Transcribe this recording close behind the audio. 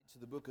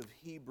the book of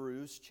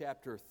Hebrews,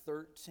 chapter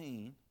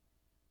 13.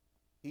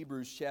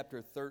 Hebrews,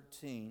 chapter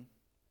 13.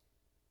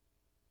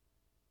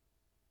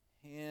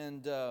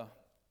 And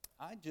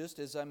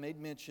as I made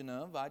mention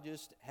of, I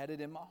just had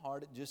it in my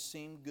heart. It just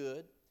seemed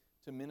good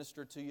to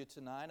minister to you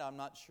tonight. I'm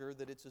not sure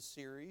that it's a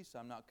series.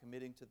 I'm not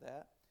committing to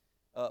that.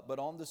 But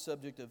on the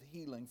subject of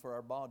healing for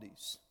our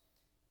bodies.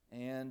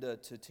 And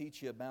to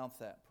teach you about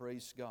that.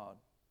 Praise God.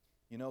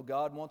 You know,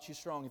 God wants you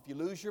strong. If you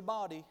lose your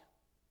body,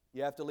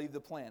 you have to leave the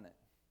planet.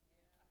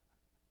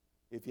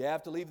 If you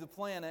have to leave the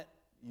planet,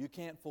 you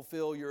can't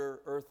fulfill your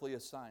earthly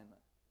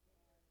assignment.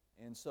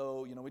 And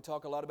so, you know, we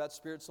talk a lot about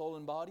spirit, soul,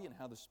 and body and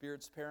how the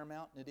spirit's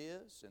paramount, and it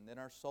is. And then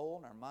our soul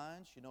and our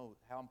minds, you know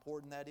how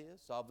important that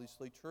is. It's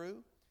obviously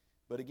true.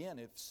 But again,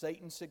 if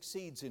Satan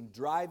succeeds in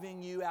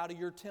driving you out of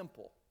your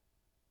temple,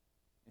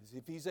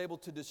 if he's able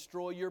to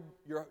destroy your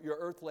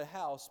earthly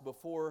house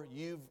before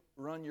you've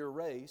run your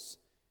race,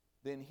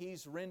 then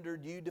he's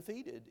rendered you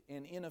defeated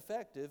and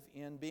ineffective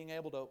in being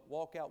able to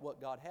walk out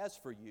what God has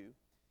for you.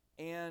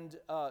 And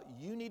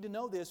you need to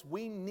know this.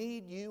 We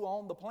need you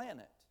on the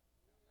planet.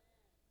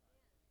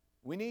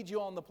 We need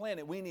you on the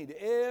planet. We need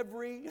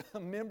every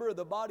member of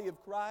the body of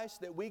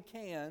Christ that we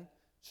can,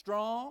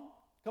 strong,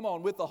 come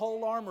on, with the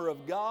whole armor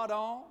of God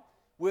on,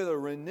 with a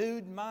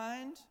renewed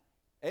mind,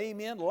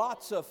 amen,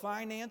 lots of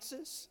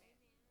finances,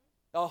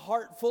 a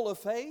heart full of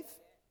faith,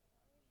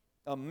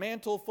 a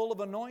mantle full of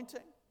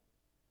anointing,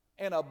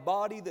 and a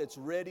body that's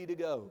ready to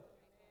go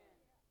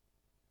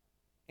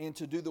and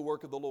to do the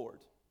work of the Lord.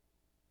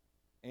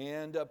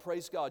 And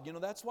praise God. You know,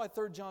 that's why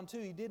 3 John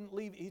 2,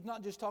 he's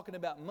not just talking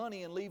about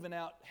money and leaving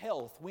out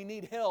health. We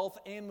need health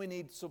and we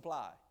need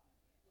supply.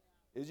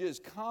 It's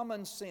just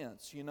common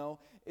sense, you know.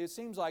 It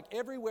seems like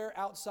everywhere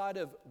outside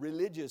of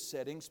religious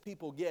settings,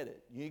 people get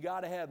it. You got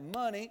to have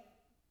money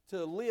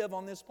to live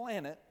on this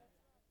planet.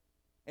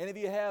 And if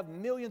you have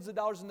millions of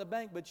dollars in the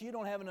bank, but you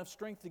don't have enough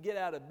strength to get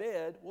out of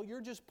bed, well,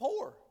 you're just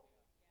poor.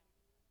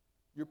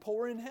 You're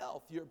poor in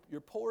health.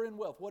 You're poor in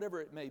wealth, whatever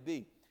it may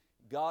be.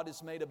 God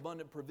has made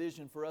abundant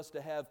provision for us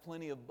to have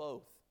plenty of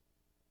both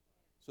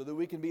so that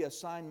we can be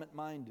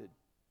assignment-minded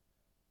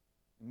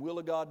and will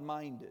of God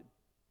minded.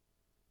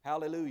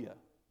 Hallelujah.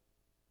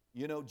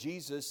 You know,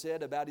 Jesus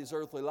said about His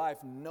earthly life,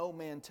 no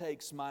man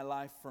takes my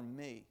life from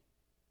me.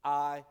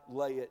 I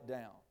lay it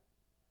down.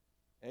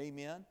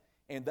 Amen.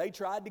 And they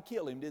tried to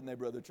kill Him, didn't they,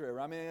 Brother Trevor?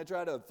 I mean, they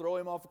tried to throw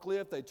Him off a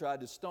cliff. They tried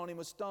to stone Him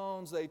with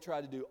stones. They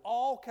tried to do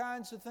all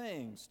kinds of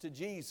things to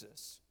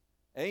Jesus.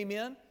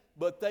 Amen?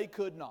 But they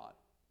could not.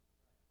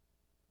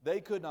 They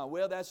could not.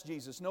 Well, that's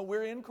Jesus. No,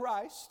 we're in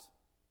Christ.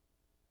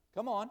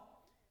 Come on.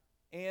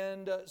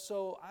 And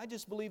so I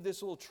just believe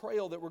this little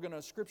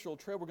scriptural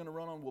trail we're going to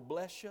run on will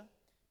bless you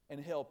and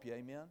help you.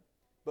 Amen?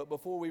 But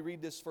before we read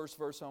this first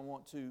verse, I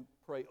want to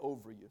pray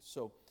over you.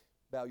 So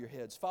bow your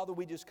heads. Father,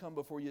 we just come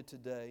before you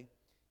today.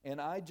 And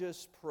I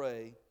just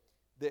pray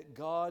that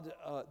God,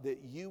 that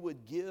you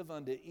would give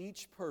unto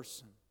each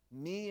person,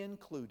 me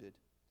included,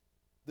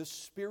 the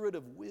spirit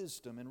of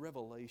wisdom and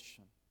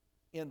revelation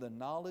in the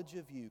knowledge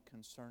of you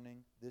concerning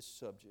this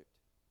subject.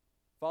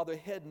 Father,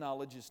 head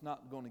knowledge is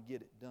not going to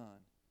get it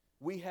done.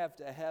 We have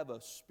to have a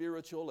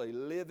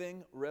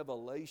living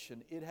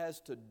revelation. It has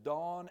to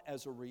dawn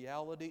as a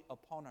reality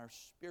upon our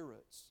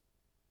spirits,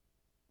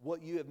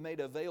 what you have made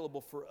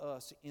available for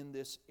us in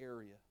this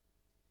area.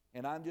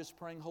 And I'm just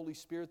praying, Holy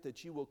Spirit,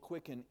 that you will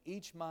quicken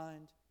each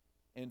mind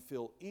and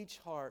fill each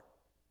heart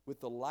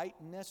with the light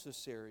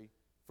necessary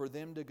for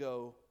them to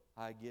go,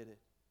 I get it.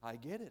 I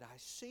get it. I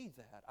see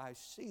that. I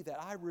see that.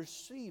 I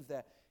receive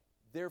that.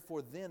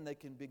 Therefore, then they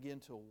can begin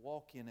to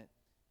walk in it,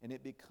 and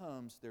it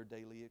becomes their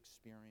daily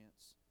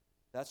experience.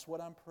 That's what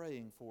I'm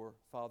praying for.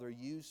 Father,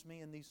 use me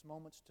in these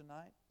moments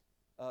tonight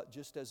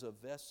just as a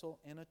vessel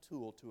and a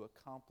tool to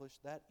accomplish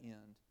that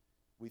end.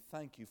 We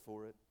thank you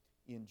for it.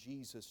 In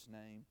Jesus'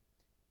 name,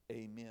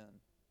 amen.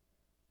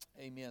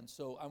 Amen.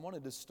 So I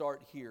wanted to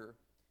start here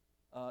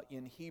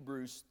in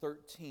Hebrews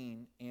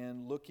 13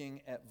 and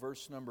looking at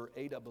verse number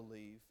 8, I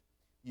believe.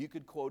 You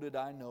could quote it,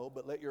 I know,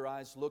 but let your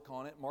eyes look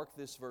on it. Mark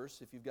this verse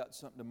if you've got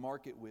something to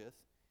mark it with.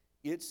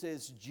 It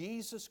says,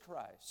 Jesus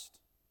Christ.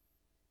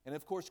 And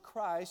of course,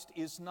 Christ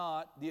is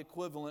not the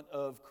equivalent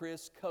of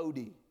Chris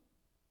Cody.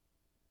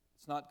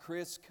 It's not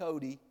Chris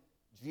Cody,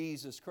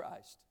 Jesus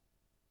Christ.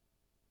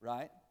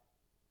 Right?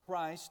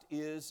 Christ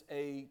is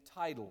a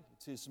title.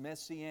 It's His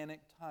messianic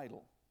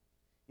title.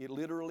 It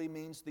literally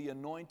means the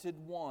anointed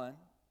one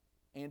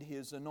and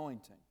His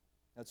anointing.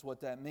 That's what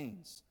that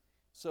means.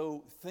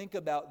 So think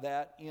about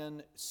that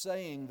in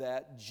saying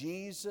that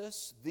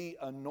Jesus, the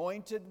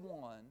anointed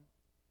one,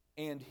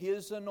 and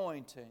His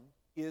anointing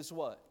is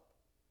what?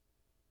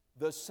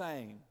 The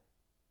same.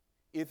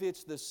 If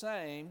it's the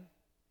same,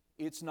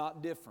 it's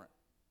not different.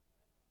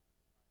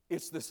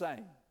 It's the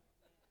same.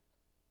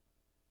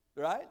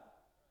 Right?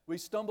 We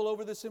stumble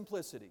over the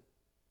simplicity.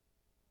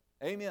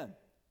 Amen.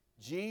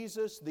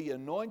 Jesus, the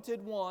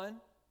anointed one,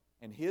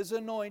 and His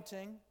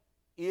anointing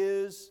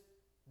is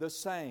the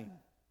same.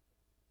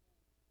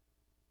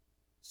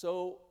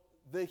 So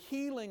the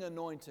healing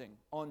anointing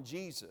on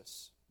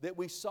Jesus that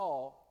we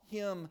saw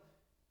Him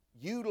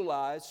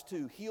utilized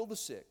to heal the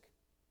sick.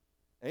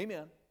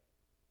 Amen.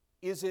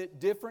 Is it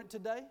different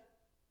today,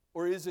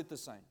 or is it the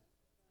same?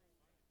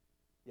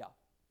 Yeah.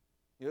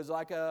 Is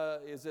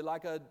it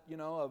like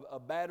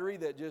a battery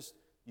that just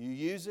you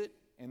use it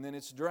and then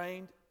it's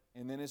drained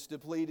and then it's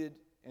depleted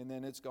and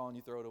then it's gone,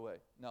 you throw it away?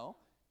 No.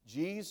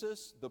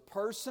 Jesus, the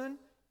person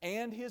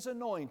and His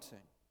anointing,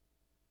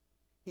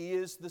 He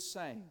is the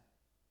same.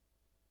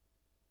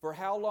 For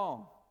how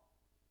long?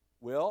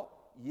 Well,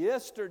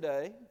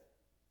 yesterday,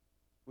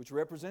 which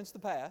represents the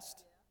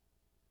past,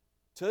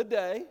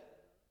 today,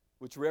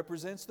 which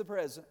represents the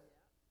present,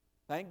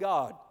 thank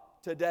God,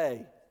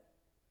 today,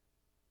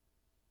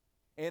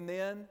 and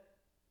then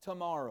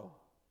tomorrow,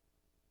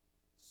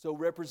 so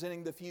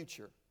representing the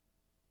future.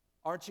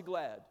 Aren't you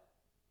glad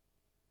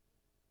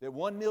that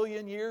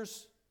 1,000,000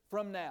 years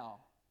from now,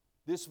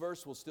 this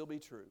verse will still be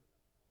true?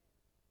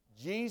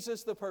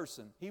 Jesus the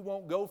person, He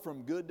won't go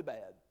from good to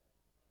bad.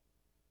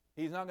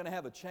 He's not going to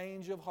have a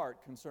change of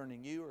heart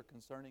concerning you or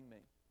concerning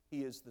me.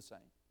 He is the same.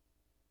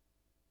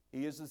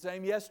 He is the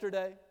same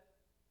yesterday,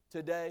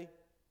 today,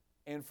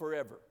 and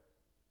forever.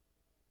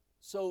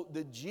 So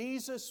the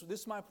Jesus,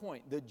 this is my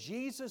point, the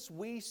Jesus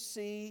we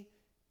see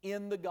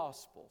in the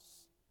Gospels,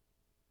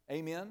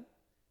 amen,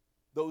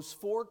 those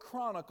 4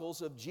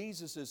 chronicles of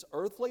Jesus'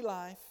 earthly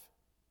life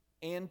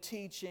and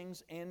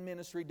teachings and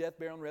ministry, death,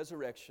 burial, and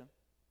resurrection,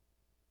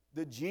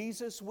 the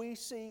Jesus we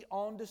see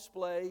on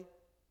display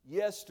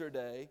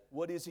yesterday,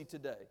 what is He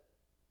today?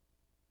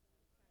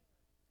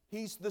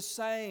 He's the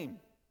same.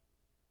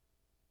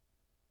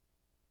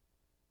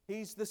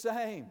 He's the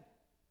same.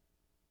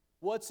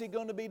 What's He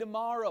going to be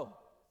tomorrow?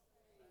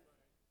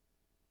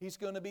 He's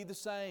going to be the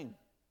same.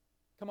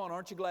 Come on,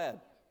 aren't you glad?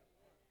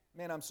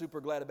 Man, I'm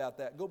super glad about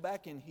that. Go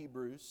back in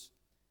Hebrews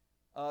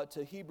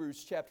to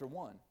Hebrews chapter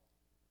 1.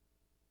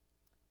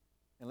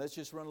 And let's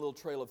just run a little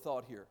trail of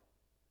thought here.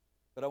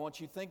 But I want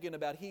you thinking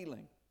about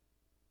healing.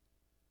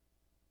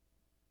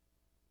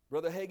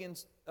 Brother Hagin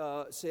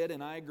said,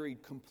 and I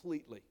agreed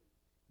completely,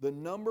 the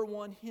number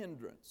one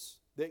hindrance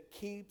that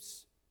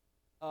keeps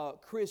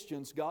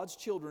Christians, God's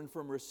children,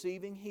 from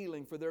receiving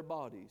healing for their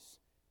bodies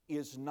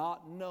is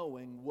not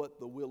knowing what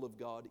the will of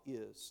God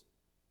is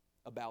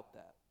about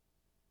that.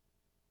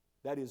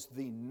 That is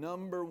the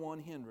number one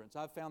hindrance.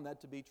 I've found that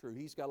to be true.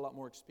 He's got a lot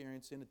more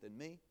experience in it than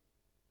me,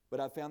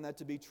 but I found that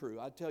to be true.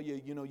 I tell you,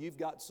 you've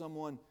got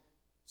someone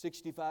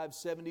 65,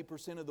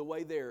 70% of the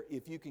way there.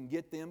 If you can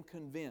get them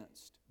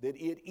convinced that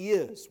it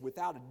is,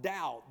 without a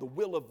doubt, the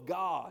will of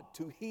God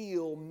to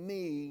heal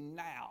me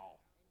now.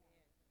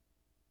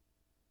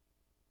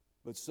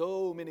 But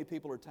so many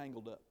people are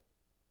tangled up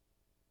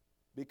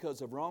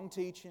because of wrong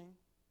teaching,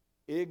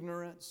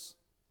 ignorance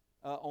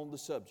on the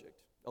subject,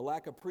 a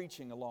lack of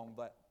preaching along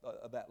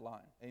that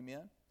line.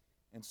 Amen?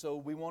 And so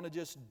we want to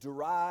just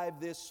derive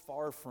this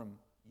far from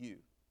you.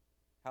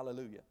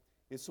 Hallelujah.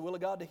 It's the will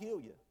of God to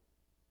heal you.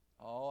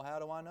 Oh, how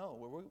do I know?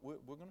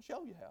 We're going to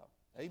show you how.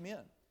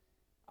 Amen.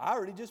 I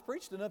already just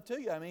preached enough to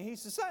you. I mean,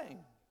 He's the same.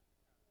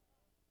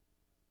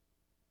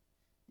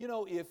 You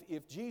know,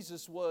 if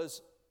Jesus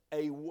was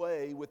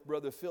away with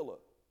Brother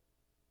Philip,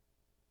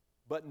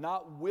 but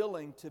not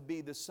willing to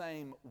be the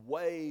same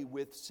way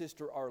with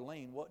Sister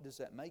Arlene, what does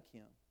that make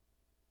Him?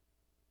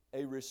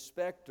 A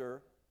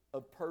respecter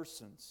of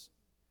persons.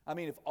 I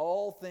mean, if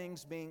all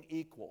things being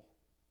equal,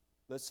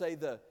 let's say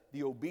the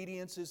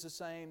obedience is the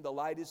same, the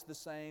light is the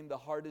same, the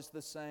heart is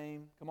the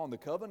same. Come on, the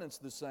covenant's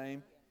the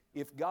same.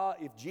 If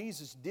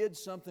Jesus did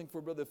something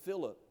for Brother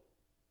Philip,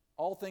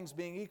 all things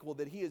being equal,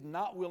 that He is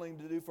not willing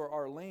to do for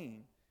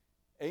Arlene,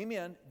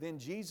 amen, then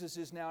Jesus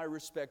is now a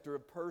respecter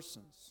of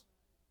persons.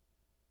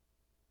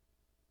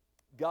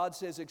 God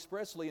says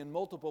expressly in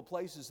multiple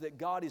places that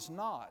God is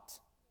not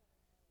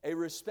a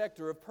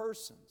respecter of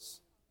persons.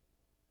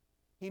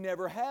 He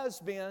never has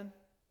been,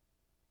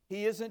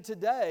 He isn't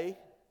today,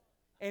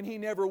 and He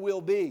never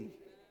will be.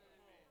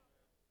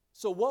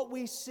 So what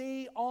we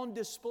see on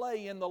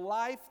display in the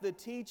life, the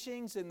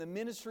teachings, and the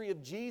ministry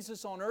of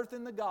Jesus on earth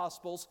in the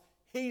Gospels,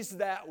 He's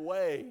that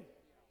way.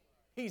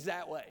 He's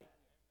that way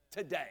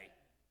today.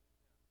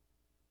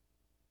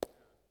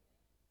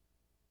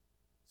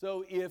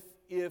 So if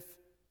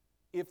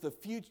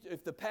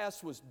the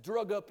past was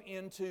drug up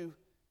into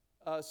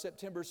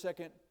September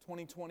 2nd,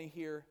 2020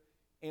 here,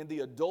 and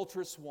the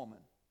adulterous woman,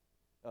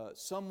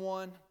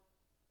 someone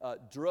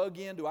drug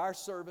into our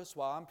service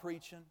while I'm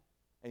preaching,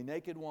 a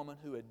naked woman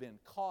who had been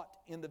caught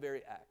in the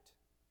very act.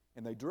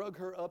 And they drug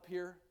her up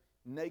here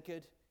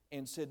naked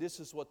and said,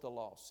 this is what the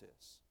law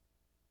says.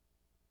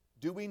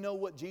 Do we know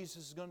what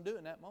Jesus is going to do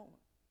in that moment?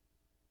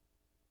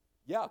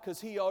 Yeah,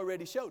 because He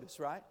already showed us,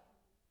 right?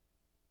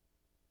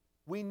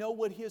 We know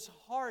what His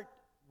heart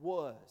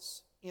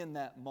was in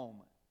that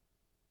moment.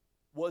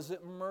 Was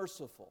it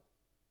merciful?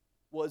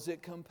 Was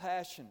it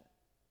compassionate?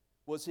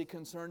 Was He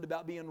concerned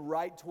about being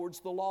right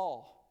towards the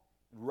law,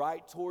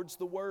 right towards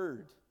the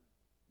Word?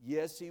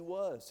 Yes, He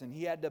was. And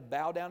He had to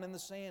bow down in the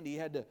sand. He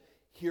had to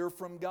hear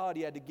from God.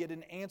 He had to get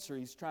an answer.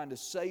 He's trying to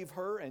save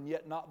her and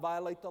yet not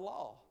violate the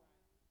law.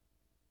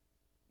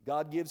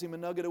 God gives him a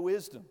nugget of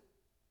wisdom.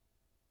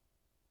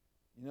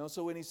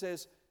 So when he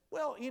says,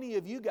 well, any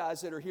of you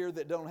guys that are here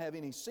that don't have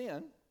any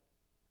sin,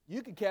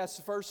 you could cast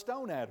the first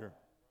stone at her.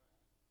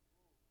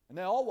 And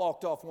they all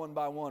walked off one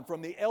by one,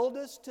 from the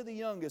eldest to the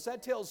youngest.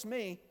 That tells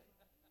me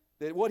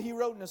that what he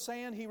wrote in the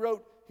sand, he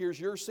wrote, here's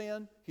your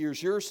sin,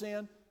 here's your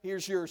sin,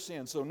 here's your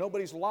sin. So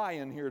nobody's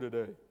lying here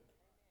today.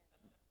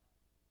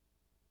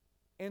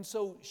 And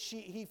so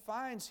he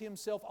finds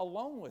himself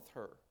alone with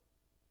her.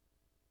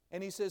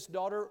 And he says,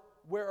 daughter,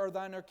 where are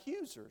thine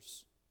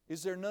accusers?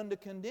 Is there none to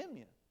condemn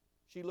you?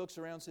 She looks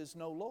around and says,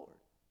 no, Lord.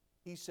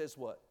 He says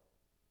what?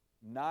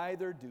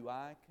 Neither do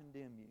I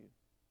condemn you.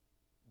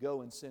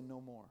 Go and sin no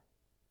more.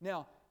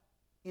 Now,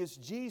 is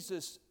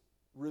Jesus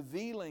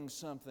revealing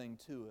something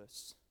to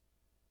us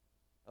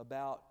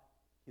about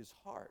His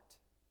heart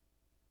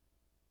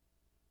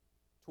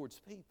towards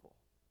people,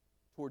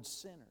 towards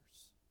sinners,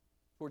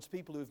 towards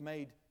people who have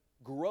made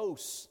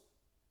gross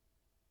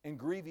and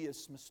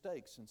grievous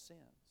mistakes and sins?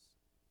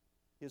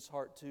 His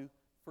heart to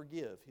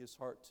forgive, His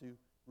heart to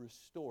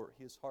restore,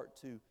 His heart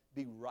to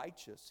be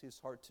righteous, His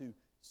heart to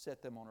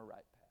set them on a right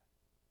path.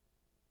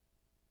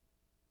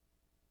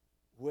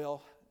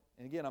 Well,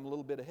 and again, I'm a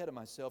little bit ahead of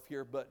myself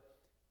here, but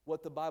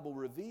what the Bible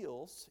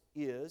reveals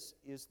is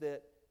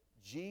that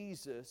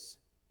Jesus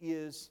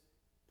is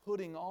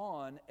putting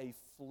on a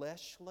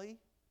fleshly,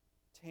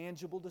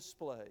 tangible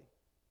display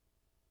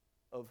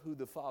of who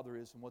the Father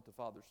is and what the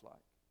Father's like.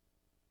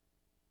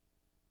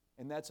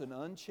 And that's an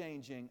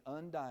unchanging,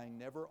 undying,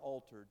 never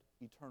altered,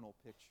 eternal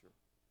picture.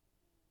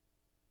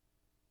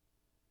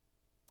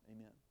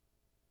 Amen.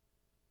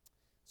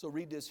 So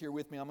read this here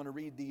with me. I'm going to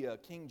read the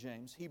King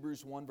James,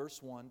 Hebrews 1,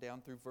 verse 1, down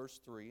through verse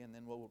 3, and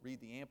then we'll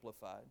read the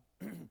Amplified.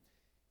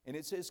 And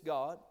it says,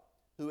 God,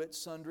 who at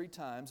sundry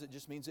times, it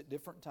just means at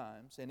different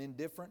times, and in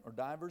different or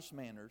divers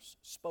manners,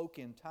 spoke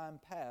in time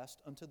past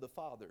unto the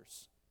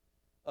fathers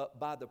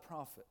by the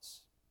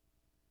prophets.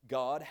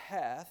 God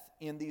hath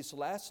in these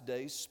last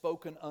days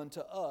spoken unto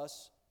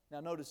us,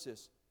 now notice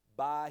this,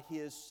 by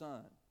His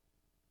Son.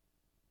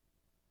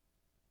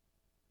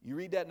 You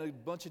read that in a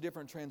bunch of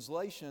different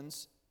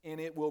translations, and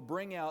it will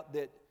bring out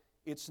that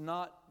it's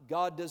not,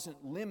 God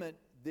doesn't limit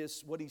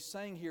this. What He's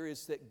saying here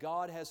is that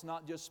God has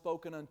not just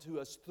spoken unto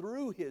us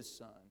through His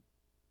Son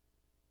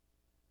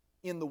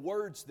in the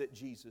words that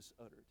Jesus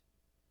uttered,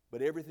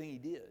 but everything He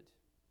did.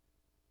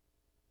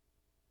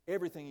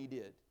 Everything He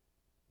did.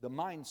 The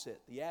mindset,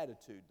 the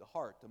attitude, the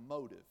heart, the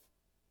motive.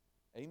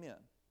 Amen.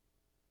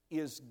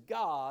 Is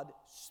God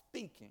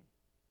speaking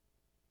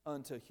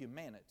unto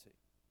humanity.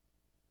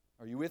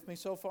 Are you with me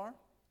so far?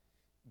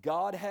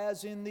 God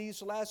has in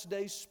these last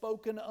days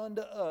spoken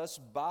unto us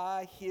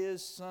by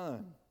His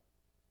Son,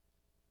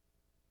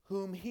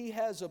 whom He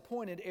has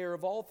appointed heir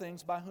of all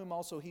things, by whom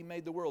also He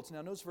made the worlds.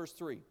 Now notice verse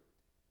 3.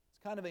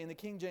 It's kind of, in the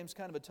King James,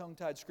 kind of a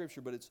tongue-tied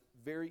scripture, but it's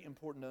very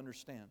important to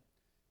understand.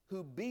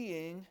 Who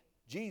being,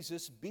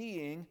 Jesus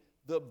being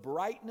the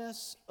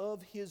brightness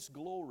of His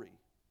glory.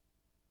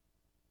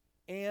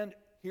 And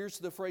here's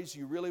the phrase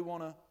you really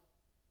want to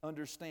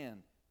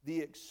understand. The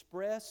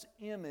express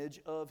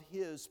image of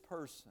His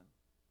person.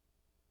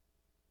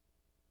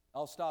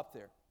 I'll stop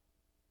there.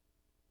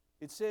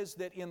 It says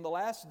that in the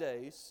last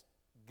days,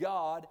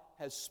 God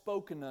has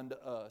spoken unto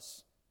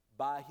us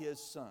by His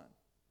Son.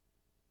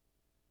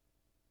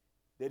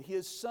 That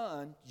His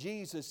Son,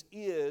 Jesus,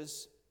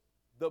 is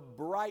the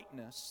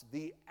brightness,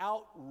 the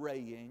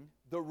outraying,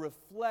 the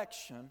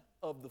reflection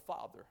of the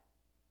Father.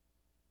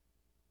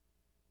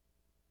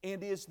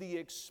 And is the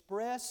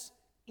express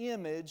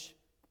image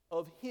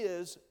of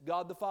His,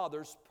 God the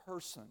Father's,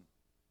 person.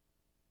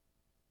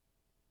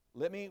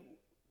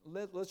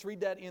 Let's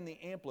read that in the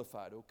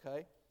Amplified,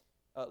 okay?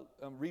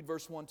 Read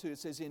verse 1, 2. It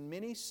says, in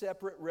many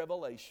separate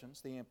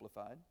revelations, the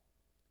Amplified,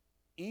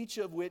 each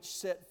of which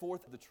set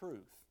forth the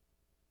truth.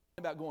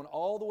 About going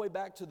all the way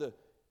back to the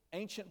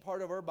ancient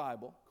part of our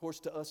Bible. Of course,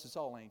 to us it's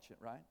all ancient,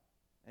 right?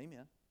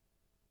 Amen.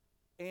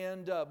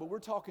 And but we're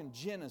talking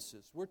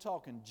Genesis, we're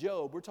talking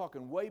Job, we're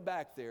talking way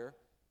back there.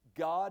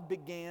 God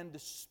began to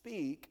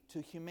speak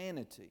to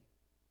humanity.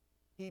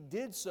 He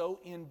did so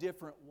in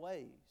different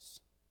ways,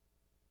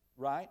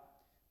 right?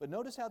 But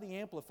notice how the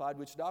Amplified,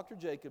 which Dr.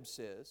 Jacobs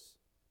says,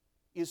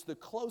 is the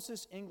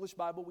closest English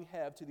Bible we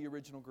have to the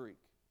original Greek.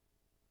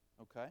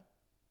 Okay?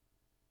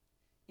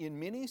 In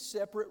many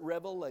separate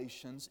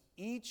revelations,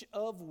 each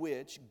of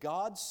which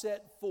God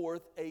set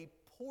forth a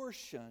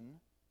portion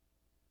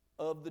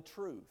of the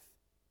truth.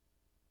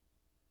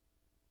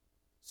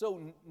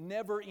 So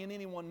never in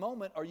any one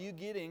moment are you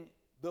getting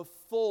the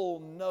full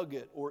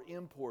nugget or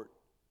import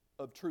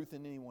of truth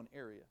in any one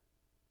area.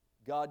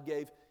 God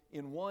gave,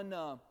 in one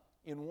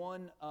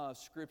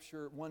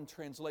scripture, one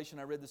translation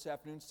I read this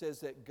afternoon says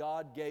that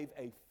God gave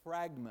a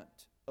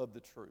fragment of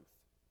the truth.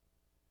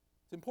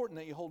 It's important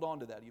that you hold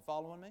on to that. Are you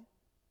following me?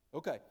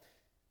 Okay.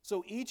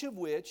 So each of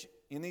which,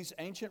 in these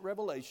ancient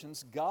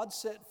revelations, God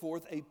set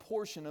forth a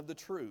portion of the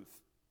truth.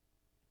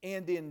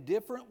 And in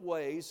different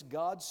ways,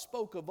 God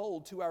spoke of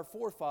old to our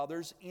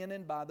forefathers in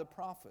and by the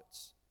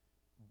prophets.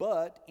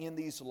 But in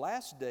these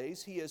last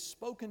days, He has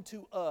spoken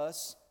to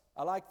us,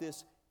 I like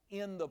this,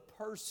 in the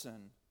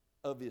person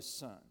of His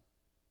Son.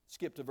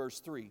 Skip to verse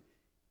 3.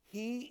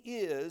 He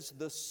is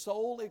the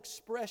sole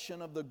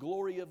expression of the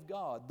glory of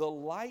God, the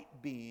light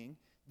being,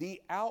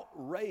 the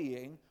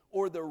outraying,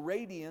 or the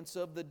radiance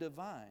of the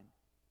divine.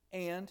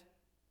 And,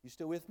 you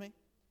still with me?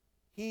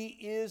 He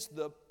is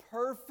the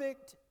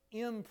perfect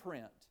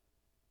imprint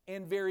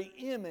and very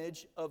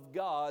image of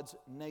God's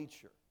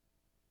nature.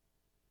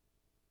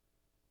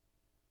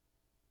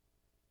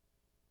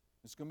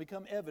 It's going to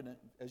become evident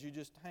as you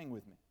just hang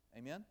with me.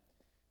 Amen?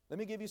 Let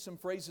me give you some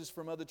phrases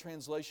from other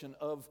translation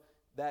of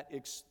that.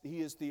 He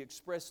is the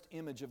expressed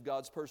image of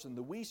God's person.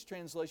 The Weiss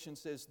translation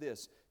says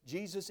this: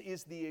 Jesus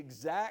is the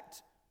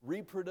exact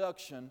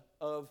reproduction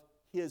of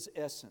His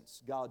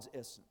essence, God's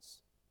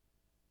essence.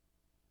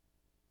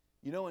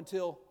 You know,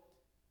 until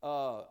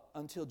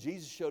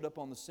Jesus showed up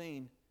on the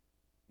scene,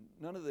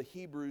 none of the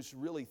Hebrews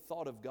really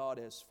thought of God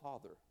as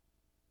Father.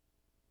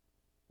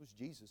 It was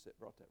Jesus that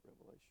brought that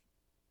revelation.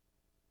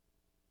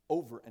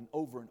 Over and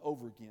over and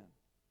over again.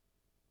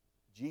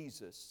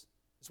 Jesus.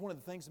 It's one of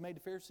the things that made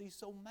the Pharisees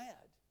so mad.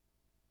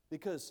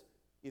 Because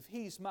if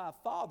He's my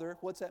Father,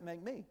 what's that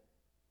make me?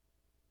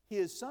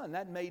 His Son.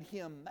 That made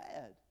Him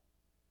mad.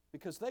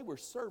 Because they were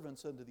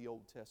servants under the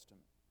Old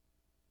Testament,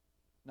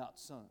 not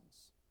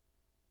sons.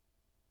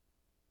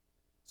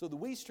 So the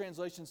Weiss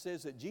translation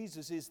says that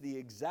Jesus is the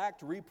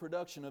exact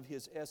reproduction of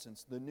His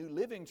essence. The New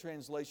Living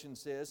Translation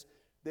says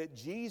that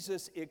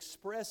Jesus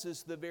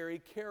expresses the very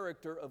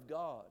character of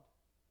God.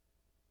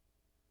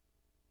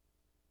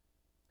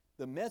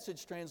 The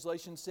Message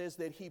translation says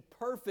that He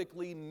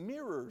perfectly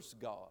mirrors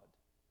God.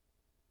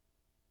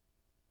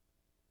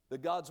 The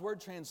God's Word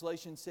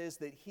translation says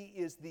that He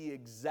is the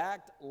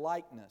exact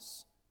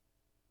likeness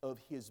of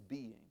His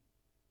being.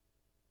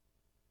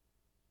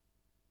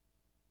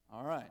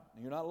 All right,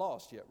 you're not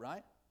lost yet,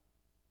 right?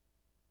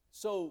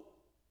 So,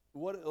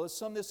 let's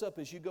sum this up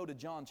as you go to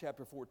John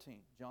chapter 14.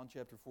 John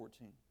chapter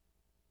 14.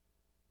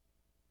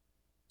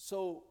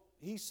 So,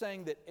 he's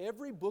saying that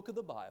every book of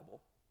the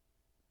Bible,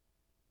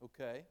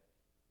 okay,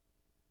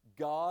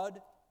 God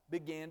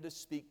began to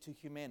speak to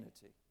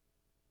humanity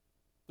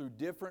through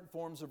different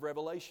forms of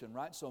revelation,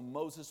 right? So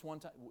Moses one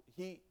time,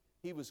 he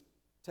was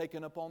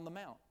taken up on the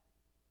mount,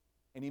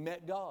 and he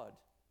met God,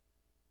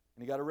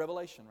 and he got a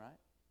revelation, right?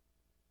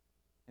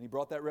 And he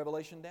brought that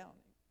revelation down.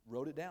 He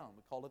wrote it down.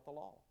 We call it the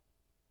law.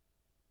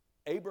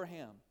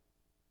 Abraham,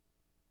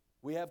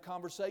 we have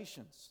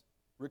conversations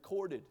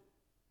recorded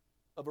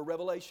of a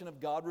revelation of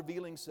God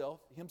revealing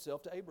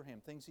Himself to Abraham,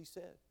 things He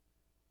said.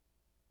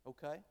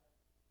 Okay?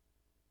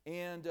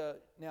 And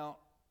now,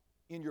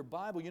 in your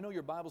Bible, you know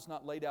your Bible's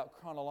not laid out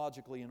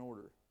chronologically in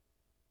order.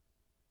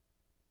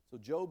 So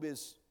Job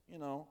is,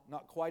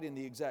 not quite in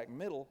the exact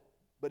middle,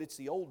 but it's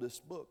the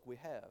oldest book we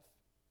have.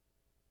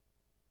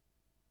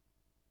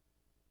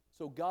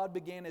 So God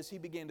began, as He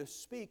began to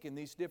speak, and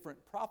these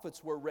different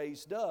prophets were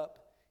raised up,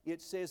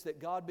 it says that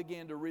God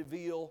began to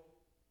reveal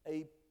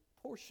a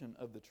portion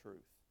of the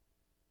truth,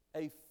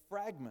 a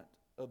fragment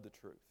of the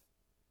truth.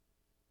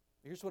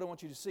 Here's what I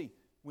want you to see.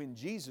 When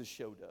Jesus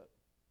showed up,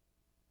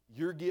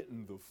 you're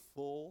getting the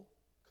full,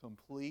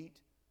 complete,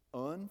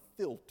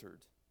 unfiltered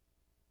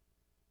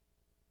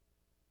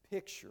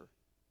picture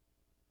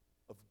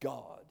of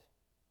God,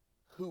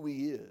 who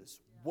He is,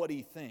 what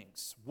He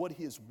thinks, what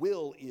His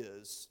will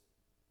is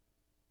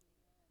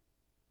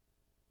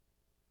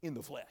in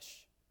the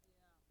flesh.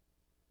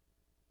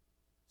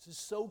 This is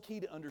so key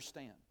to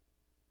understand.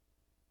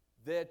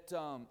 That,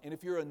 and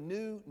if you're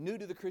new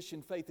to the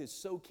Christian faith, it's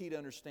so key to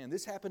understand.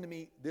 This happened to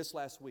me this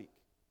last week.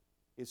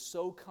 It's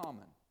so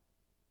common.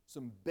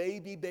 Some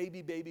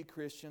baby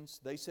Christians,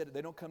 they said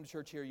they don't come to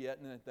church here yet,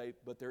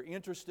 but they're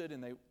interested,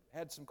 and they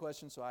had some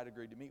questions, so I'd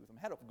agreed to meet with them.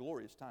 Had a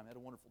glorious time, had a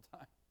wonderful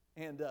time.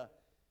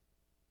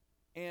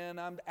 And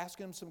I'm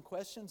asking them some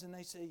questions, and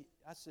I said,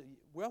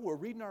 well, we're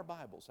reading our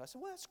Bibles. I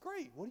said, well, that's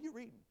great. What are you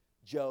reading?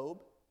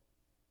 Job.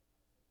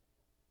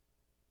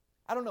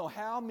 I don't know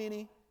how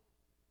many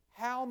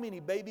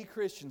baby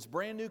Christians,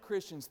 brand new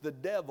Christians, the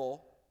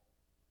devil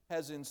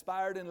has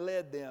inspired and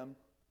led them.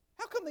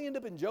 How come they end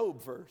up in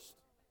Job first?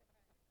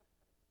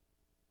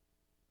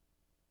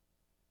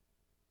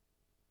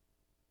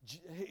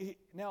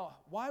 Now,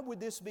 why would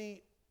this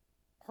be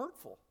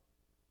hurtful?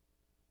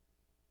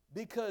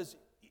 Because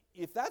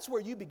if that's where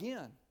you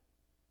begin,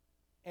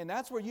 and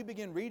that's where you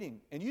begin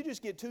reading, and you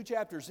just get 2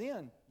 chapters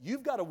in,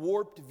 you've got a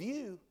warped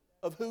view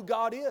of who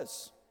God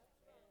is.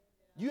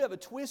 You have a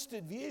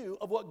twisted view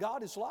of what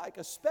God is like,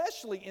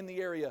 especially in the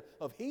area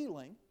of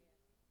healing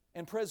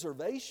and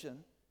preservation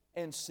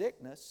and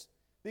sickness,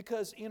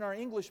 because in our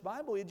English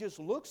Bible, it just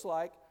looks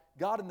like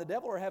God and the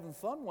devil are having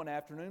fun one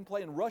afternoon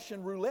playing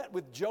Russian roulette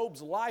with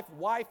Job's life,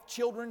 wife,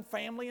 children,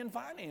 family, and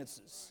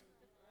finances.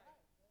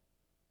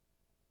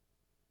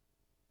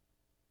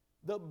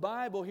 The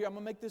Bible here, I'm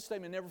going to make this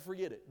statement, never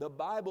forget it. The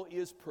Bible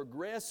is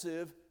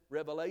progressive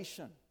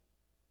revelation.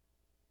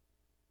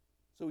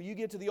 So you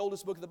get to the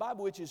oldest book of the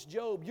Bible, which is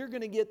Job, you're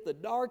going to get the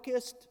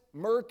darkest,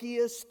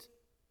 murkiest,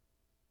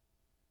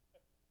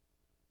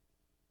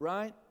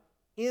 right,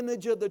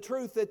 image of the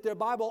truth that the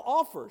Bible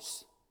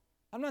offers.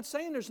 I'm not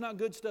saying there's not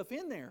good stuff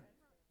in there,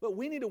 but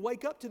we need to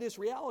wake up to this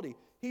reality.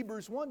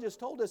 Hebrews 1 just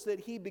told us that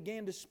He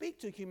began to speak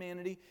to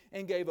humanity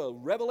and gave a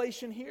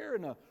revelation here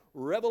and a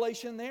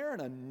revelation there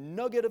and a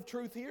nugget of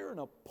truth here and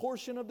a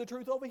portion of the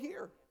truth over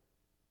here.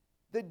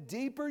 The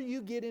deeper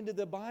you get into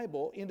the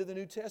Bible, into the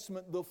New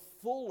Testament, the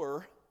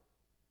fuller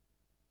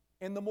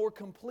and the more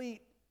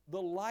complete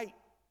the light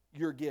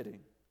you're getting.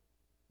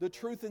 The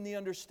truth and the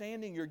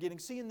understanding you're getting.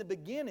 See, in the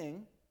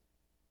beginning,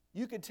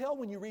 you could tell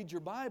when you read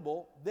your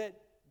Bible that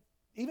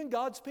even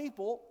God's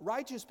people,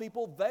 righteous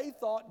people, they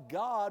thought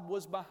God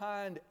was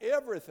behind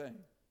everything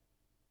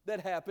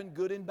that happened,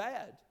 good and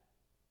bad.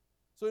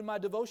 So in my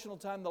devotional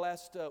time the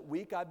last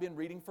week, I've been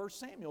reading 1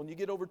 Samuel. And you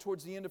get over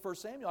towards the end of 1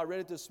 Samuel. I read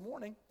it this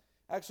morning.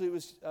 Actually, it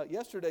was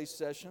yesterday's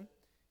session.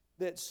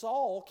 That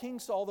Saul, King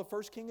Saul, the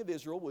first king of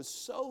Israel, was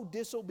so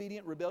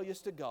disobedient,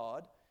 rebellious to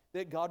God,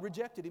 that God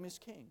rejected him as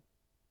king.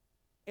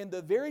 And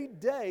the very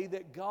day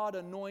that God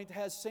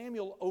has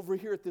Samuel over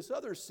here at this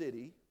other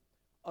city,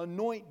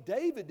 anoint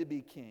David to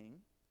be king,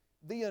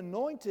 the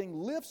anointing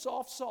lifts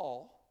off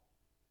Saul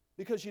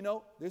because,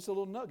 there's a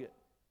little nugget.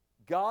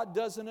 God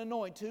doesn't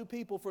anoint two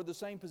people for the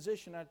same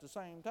position at the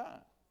same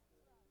time.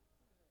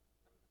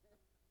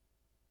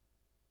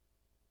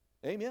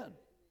 Amen.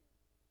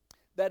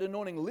 That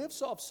anointing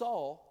lifts off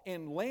Saul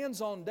and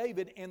lands on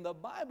David, and the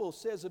Bible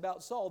says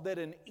about Saul that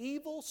an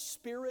evil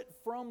spirit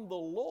from the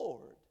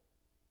Lord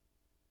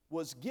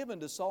was given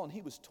to Saul, and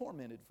he was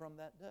tormented from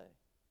that day.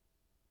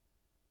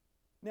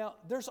 Now,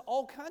 there's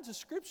all kinds of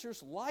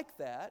scriptures like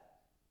that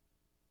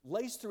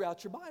laced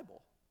throughout your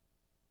Bible.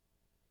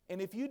 And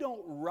if you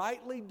don't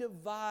rightly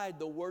divide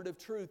the word of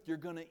truth, you're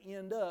going to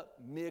end up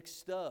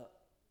mixed up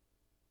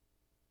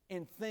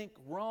and think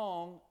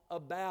wrong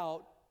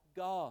about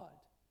God.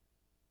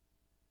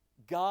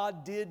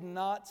 God did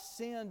not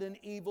send an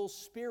evil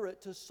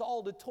spirit to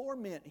Saul to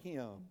torment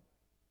him.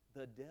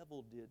 The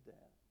devil did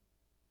that.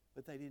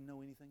 But they didn't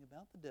know anything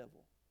about the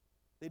devil.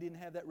 They didn't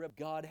have that revelation.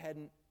 God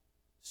hadn't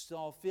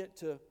saw fit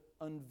to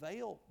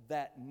unveil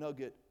that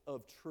nugget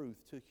of truth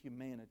to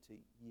humanity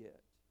yet.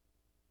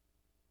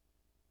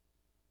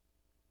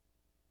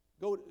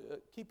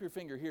 Keep your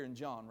finger here in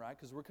John, right?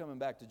 Because we're coming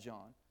back to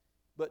John.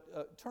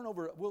 But turn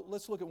over,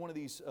 let's look at one of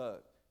these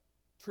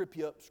trip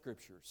you up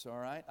scriptures, all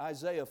right?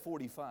 Isaiah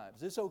 45.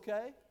 Is this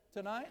okay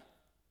tonight?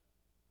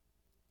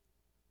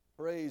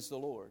 Praise the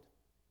Lord.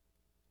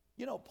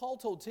 Paul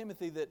told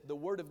Timothy that the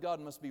Word of God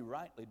must be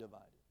rightly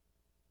divided.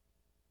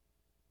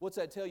 What's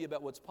that tell you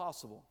about what's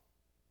possible?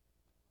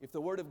 If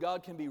the Word of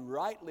God can be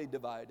rightly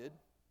divided,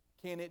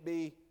 can it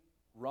be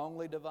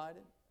wrongly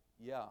divided?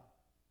 Yeah,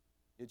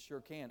 it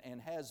sure can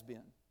and has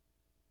been.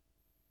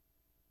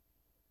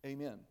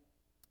 Amen.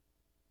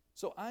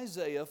 So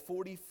Isaiah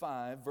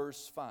 45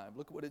 verse 5,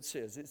 look at what it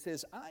says. It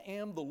says, I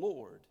am the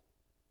Lord,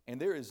 and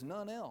there is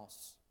none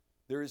else.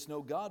 There is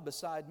no God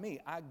beside me.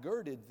 I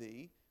girded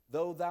thee,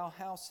 though thou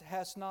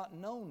hast not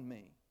known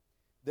me,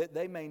 that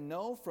they may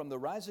know from the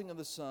rising of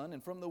the sun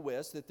and from the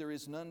west that there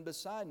is none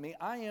beside me.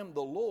 I am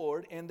the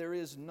Lord, and there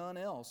is none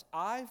else.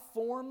 I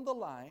form the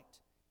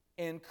light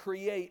and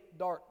create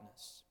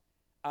darkness.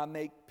 I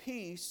make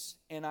peace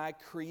and I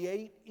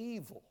create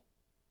evil.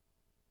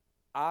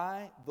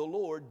 I, the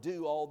Lord,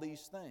 do all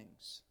these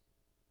things.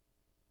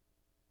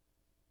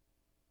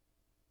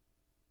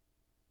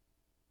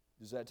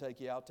 Does that take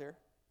you out there?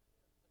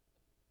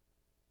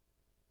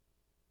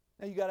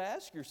 Now you got to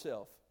ask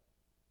yourself,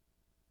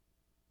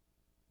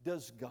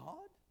 does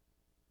God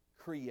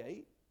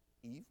create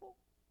evil?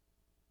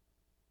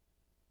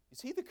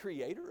 Is He the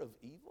creator of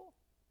evil?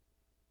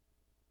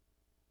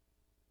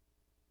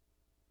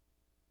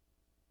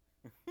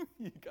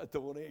 You got the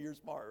one that you're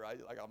smart, right?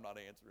 Like, I'm not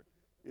answering.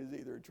 It's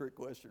either a trick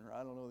question or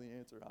I don't know the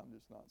answer. I'm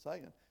just not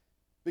saying.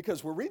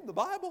 Because we're reading the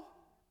Bible.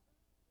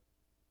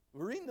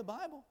 We're reading the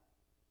Bible.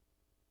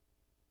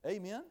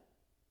 Amen?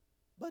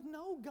 But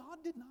no, God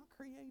did not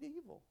create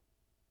evil.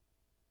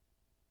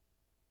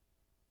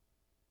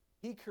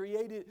 He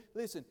created,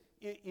 listen,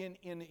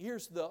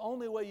 here's the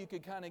only way you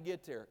could kind of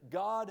get there.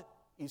 God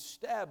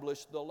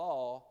established the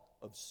law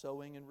of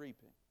sowing and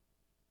reaping.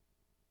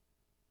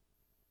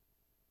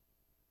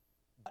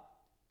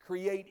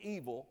 Create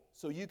evil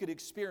so you could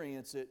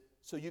experience it,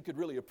 so you could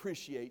really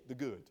appreciate the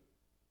good.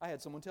 I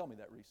had someone tell me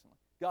that recently.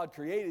 God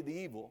created the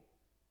evil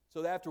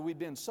so that after we'd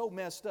been so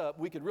messed up,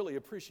 we could really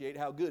appreciate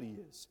how good He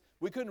is.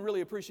 We couldn't really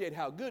appreciate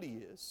how good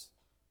He is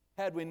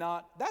had we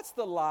not. That's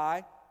the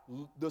lie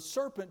the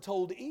serpent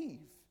told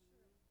Eve.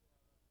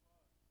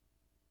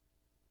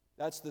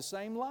 That's the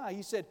same lie.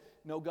 He said,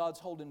 no, God's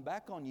holding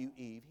back on you,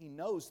 Eve. He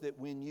knows that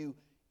when you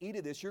eat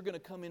of this, you're going to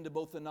come into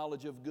both the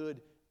knowledge of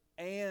good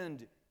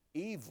and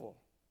evil.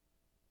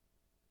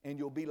 And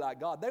you'll be like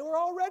God. They were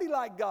already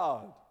like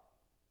God.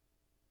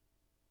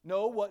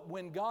 No,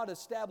 when God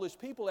established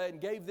people and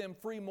gave them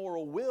free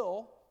moral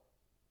will,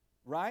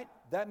 right?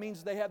 That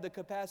means they have the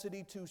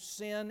capacity to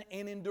sin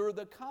and endure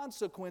the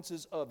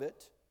consequences of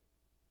it.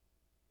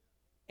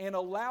 And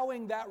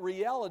allowing that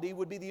reality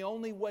would be the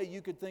only way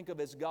you could think of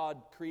as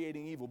God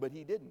creating evil, but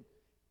He didn't.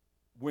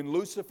 When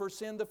Lucifer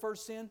sinned the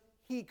first sin,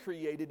 he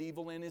created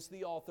evil and is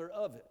the author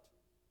of it.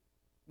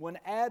 When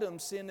Adam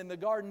sinned in the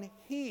garden,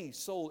 he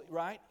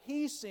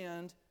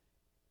sinned.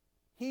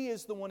 He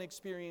is the one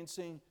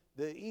experiencing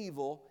the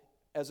evil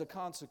as a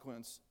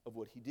consequence of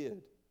what he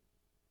did.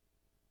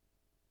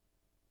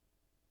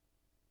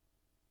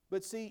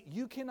 But see,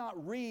 you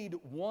cannot read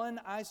one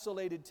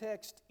isolated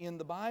text in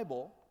the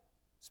Bible,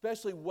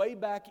 especially way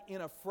back in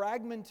a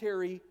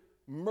fragmentary,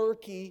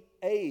 murky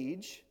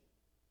age,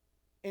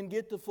 and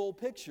get the full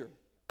picture.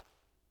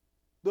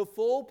 The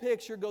full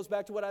picture goes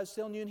back to what I was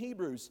telling you in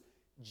Hebrews.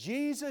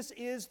 Jesus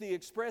is the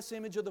express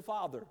image of the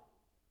Father.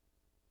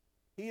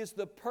 He is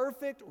the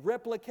perfect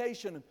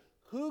replication of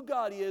who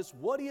God is,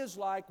 what He is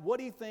like, what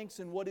He thinks,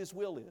 and what His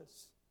will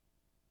is.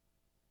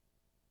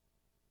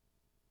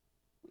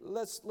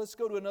 Let's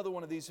go to another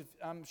one of these.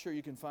 I'm sure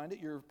you can find it.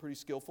 You're pretty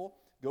skillful.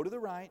 Go to the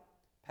right,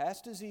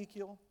 past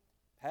Ezekiel,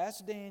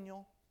 past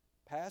Daniel,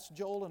 past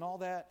Joel and all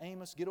that,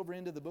 Amos, get over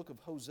into the book of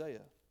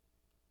Hosea.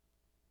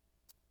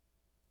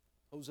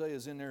 Hosea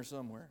is in there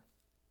somewhere.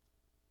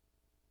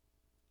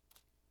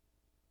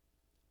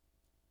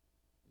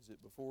 Is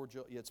it before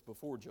Joel? Yeah, it's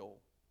before Joel.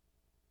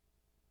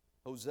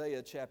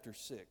 Hosea chapter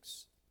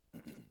 6.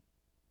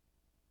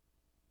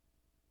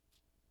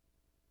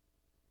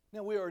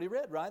 Now, we already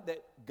read, right,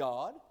 that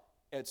God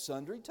at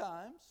sundry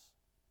times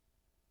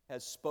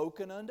has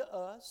spoken unto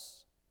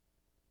us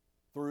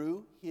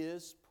through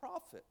His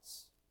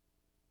prophets,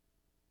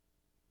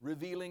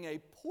 revealing a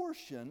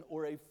portion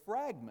or a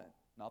fragment,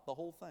 not the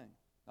whole thing,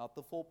 not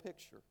the full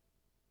picture.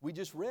 We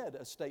just read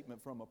a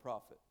statement from a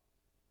prophet.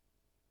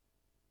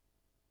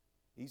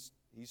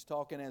 He's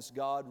talking as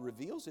God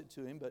reveals it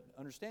to him, but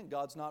understand,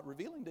 God's not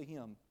revealing to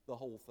him the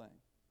whole thing.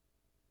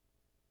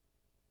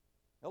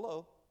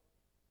 Hello?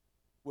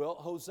 Well,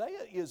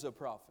 Hosea is a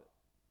prophet.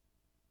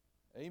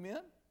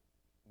 Amen?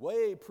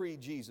 Way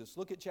pre-Jesus.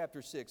 Look at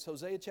chapter 6.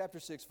 Hosea chapter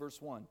 6,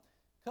 verse 1.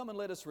 Come and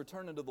let us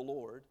return unto the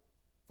Lord,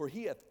 for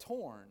He hath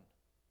torn,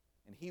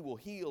 and He will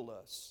heal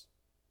us.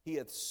 He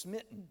hath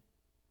smitten,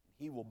 and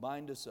He will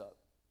bind us up.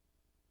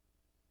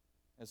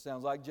 That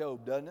sounds like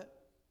Job, doesn't it?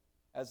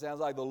 That sounds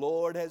like the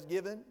Lord has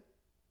given,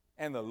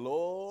 and the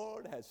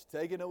Lord has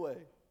taken away.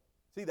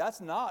 See, that's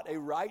not a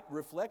right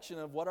reflection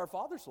of what our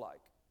Father's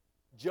like.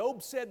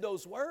 Job said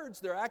those words,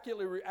 they're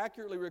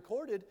accurately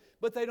recorded,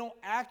 but they don't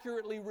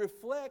accurately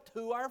reflect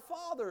who our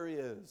Father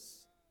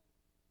is.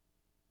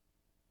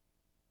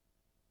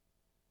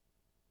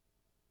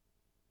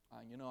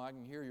 I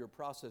can hear your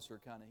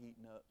processor kind of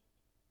heating up.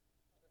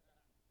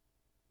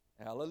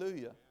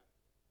 Hallelujah.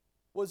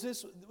 Was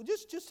this,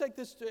 just take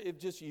this, if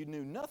just you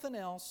knew nothing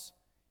else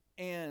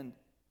and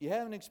you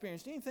haven't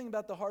experienced anything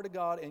about the heart of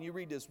God, and you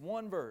read this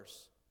one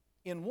verse.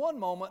 In one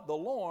moment, the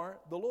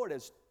Lord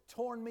has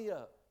torn me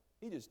up.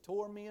 He just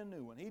tore me a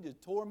new one. He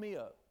just tore me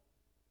up.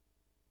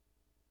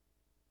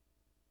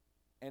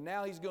 And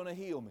now He's going to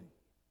heal me.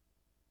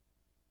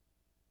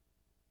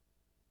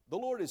 The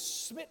Lord has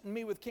smitten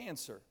me with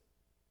cancer.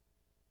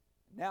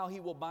 Now He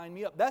will bind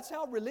me up. That's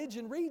how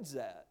religion reads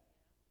that.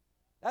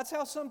 That's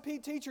how some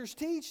teachers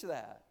teach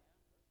that.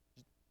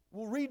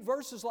 We'll read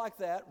verses like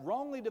that,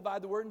 wrongly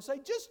divide the word, and say,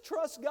 just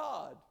trust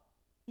God.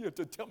 You have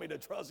to tell me to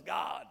trust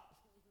God.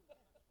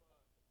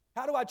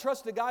 How do I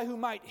trust a guy who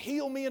might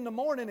heal me in the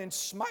morning and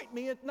smite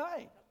me at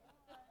night?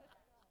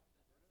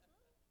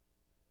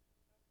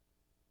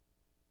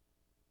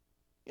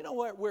 You know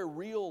what, where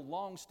real,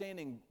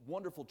 long-standing,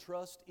 wonderful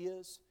trust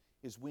is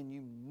when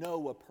you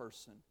know a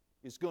person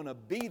is going to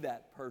be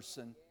that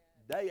person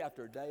day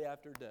after day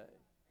after day.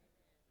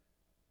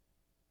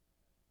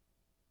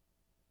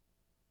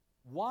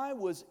 Why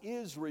was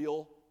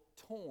Israel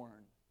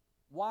torn?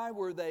 Why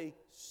were they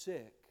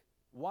sick?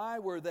 Why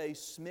were they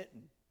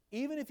smitten?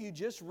 Even if you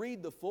just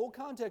read the full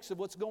context of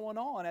what's going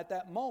on at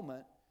that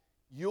moment,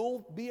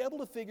 you'll be able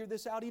to figure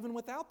this out even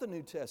without the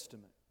New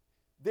Testament.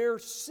 They're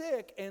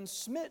sick and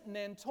smitten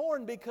and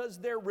torn because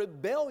they're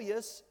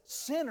rebellious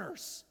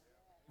sinners,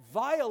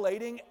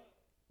 violating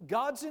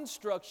God's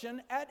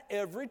instruction at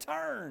every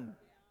turn.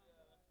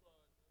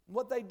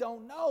 What they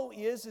don't know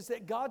is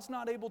that God's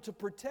not able to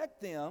protect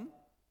them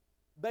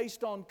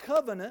based on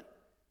covenant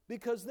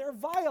because they're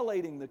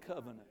violating the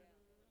covenant.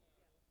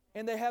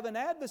 And they have an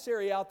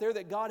adversary out there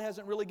that God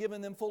hasn't really given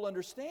them full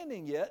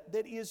understanding yet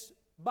that is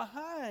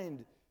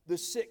behind the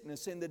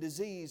sickness and the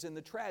disease and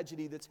the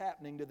tragedy that's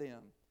happening to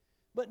them.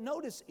 But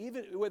notice,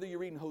 even whether you're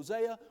reading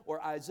Hosea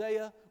or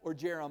Isaiah or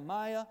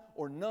Jeremiah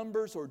or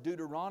Numbers or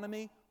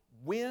Deuteronomy,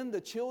 when the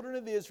children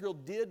of Israel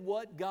did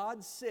what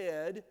God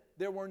said,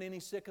 there weren't any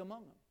sick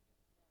among them.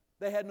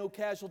 They had no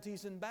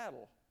casualties in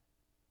battle.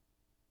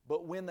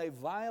 But when they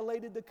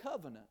violated the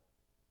covenant,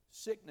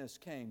 sickness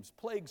came,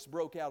 plagues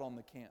broke out on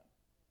the camp.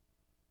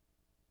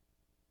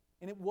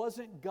 And it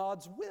wasn't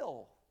God's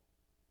will.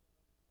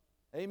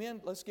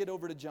 Amen? Let's get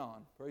over to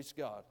John. Praise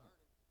God.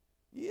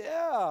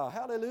 Yeah,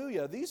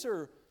 hallelujah. These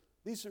are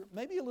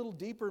maybe a little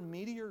deeper,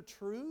 meatier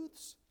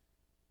truths,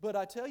 But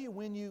I tell you,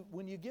 when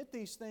you get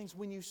these things,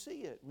 when you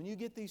see it, when you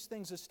get these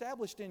things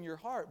established in your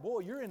heart, boy,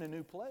 you're in a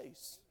new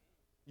place.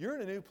 You're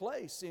in a new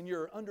place in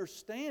your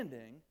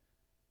understanding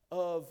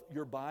of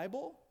your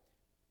Bible,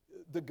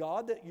 the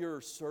God that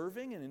you're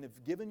serving and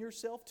have given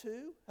yourself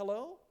to.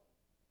 Hello?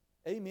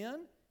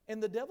 Amen?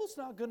 And the devil's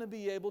not going to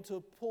be able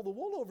to pull the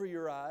wool over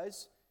your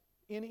eyes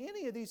in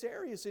any of these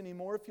areas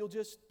anymore if you'll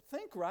just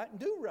think right and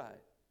do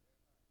right.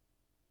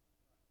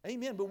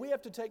 Amen. But we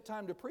have to take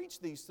time to preach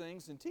these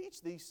things and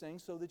teach these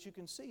things so that you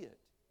can see it.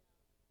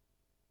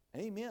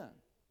 Amen.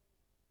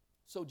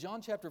 So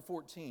John chapter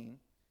 14,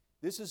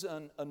 this is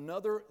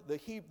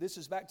this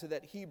is back to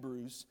that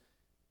Hebrews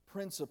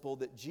principle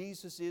that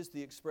Jesus is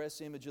the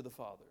express image of the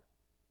Father.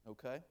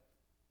 Okay?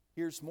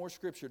 Here's more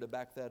scripture to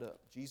back that up.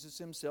 Jesus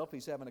himself,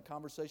 he's having a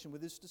conversation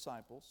with his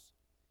disciples.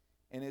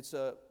 And it's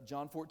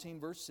John 14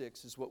 verse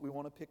 6 is what we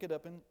want to pick it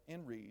up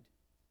and read.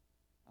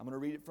 I'm going to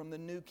read it from the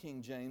New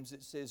King James.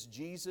 It says,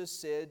 Jesus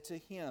said to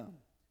him.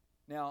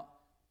 Now,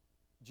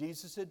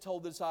 Jesus had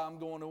told us, I'm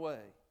going away.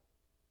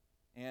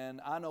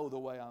 And I know the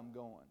way I'm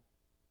going.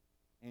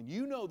 And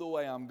you know the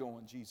way I'm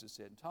going, Jesus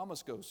said. And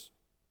Thomas goes,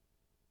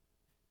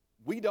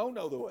 we don't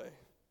know the way.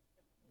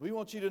 We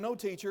want you to know,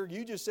 teacher,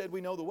 you just said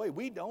we know the way.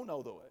 We don't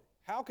know the way.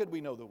 How could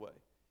we know the way?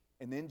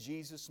 And then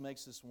Jesus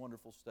makes this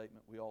wonderful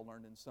statement we all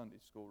learned in Sunday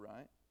school,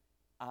 right?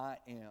 I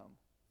am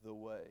the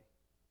way,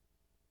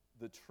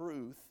 the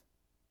truth.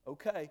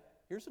 Okay,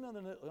 here's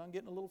another, I'm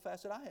getting a little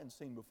facet I hadn't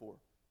seen before.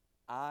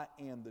 I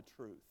am the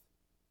truth.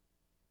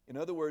 In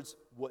other words,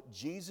 what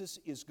Jesus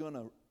is going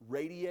to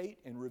radiate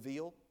and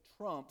reveal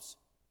trumps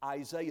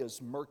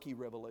Isaiah's murky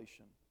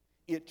revelation.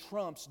 It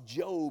trumps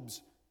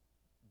Job's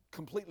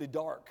completely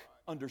dark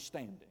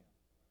understanding.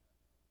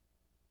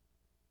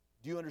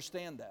 Do you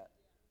understand that?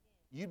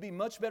 You'd be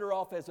much better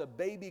off as a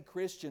baby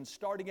Christian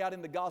starting out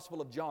in the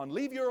Gospel of John.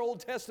 Leave your Old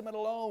Testament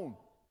alone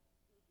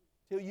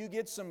till you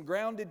get some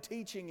grounded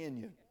teaching in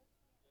you.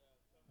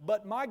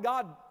 But my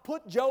God,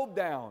 put Job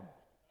down.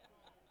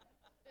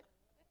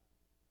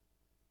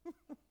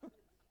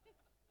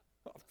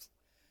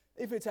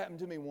 If it's happened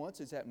to me once,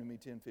 it's happened to me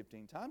 10,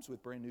 15 times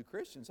with brand new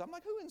Christians. I'm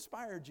like, who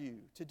inspired you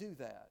to do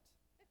that?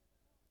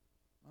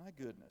 My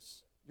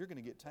goodness, you're going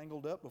to get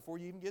tangled up before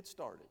you even get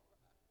started.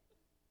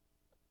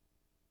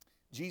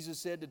 Jesus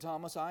said to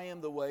Thomas, I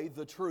am the way,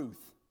 the truth.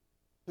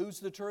 Who's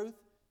the truth?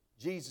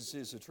 Jesus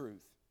is the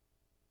truth.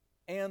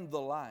 And the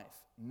life.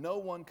 No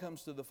one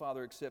comes to the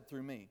Father except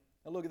through me.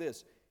 Now look at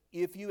this.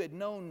 If you had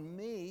known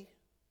me,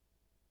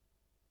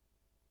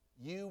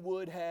 you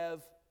would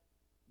have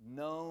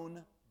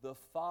known the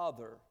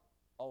Father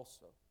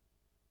also.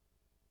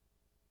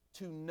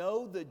 To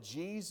know the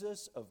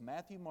Jesus of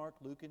Matthew, Mark,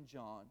 Luke, and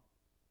John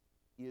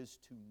is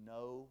to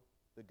know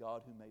the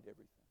God who made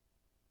everything.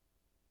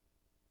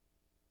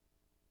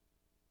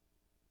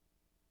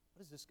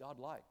 What is this God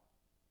like?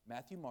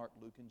 Matthew, Mark,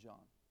 Luke, and John.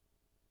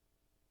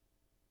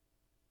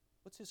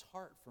 What's his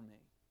heart for me?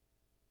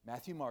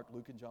 Matthew, Mark,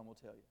 Luke, and John will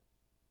tell you.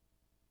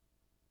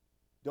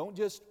 Don't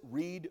just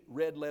read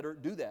red letter.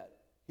 Do that.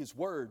 His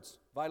words,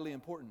 vitally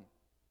important.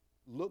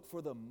 Look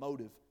for the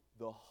motive,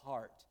 the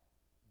heart,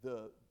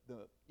 the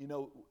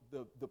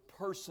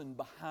person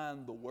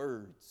behind the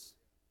words.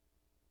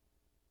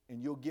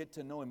 And you'll get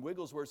to know him.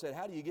 Wigglesworth said,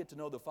 how do you get to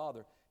know the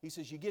Father? He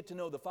says, you get to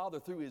know the Father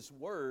through His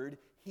Word.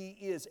 He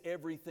is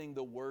everything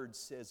the Word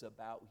says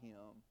about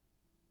Him.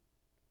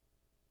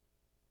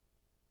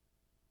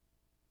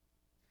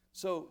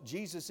 So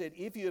Jesus said,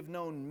 if you have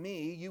known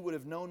me, you would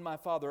have known my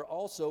Father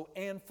also,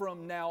 and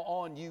from now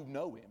on you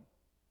know Him.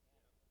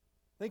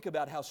 Think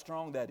about how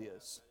strong that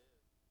is.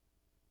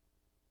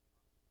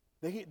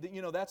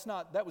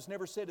 That was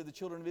never said to the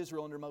children of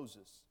Israel under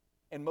Moses.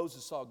 And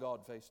Moses saw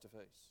God face to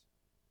face.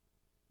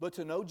 But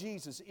to know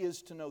Jesus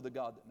is to know the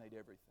God that made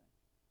everything.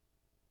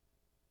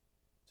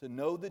 To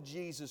know the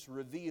Jesus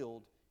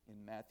revealed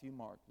in Matthew,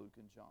 Mark, Luke,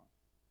 and John.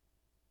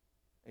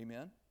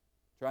 Amen?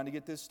 Trying to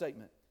get this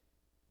statement.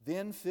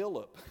 Then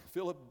Philip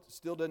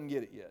still doesn't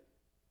get it yet.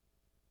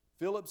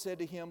 Philip said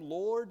to him,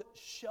 Lord,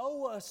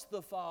 show us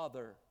the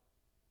Father,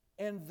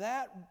 and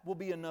that will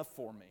be enough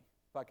for me.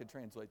 If I could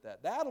translate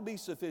that. That'll be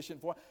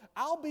sufficient for me.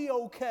 I'll be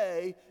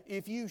okay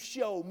if you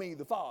show me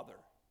the Father.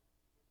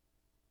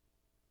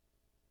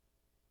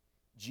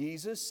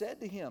 Jesus said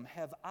to him,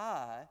 have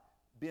I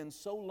been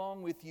so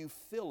long with you,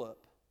 Philip,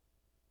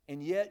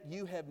 and yet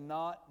you have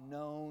not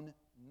known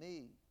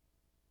me?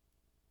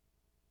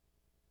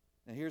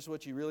 Now here's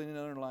what you really need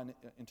to underline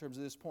in terms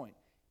of this point.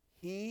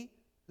 He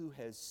who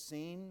has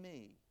seen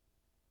me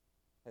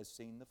has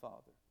seen the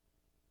Father.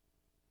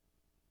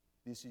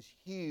 This is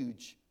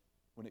huge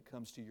when it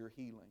comes to your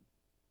healing.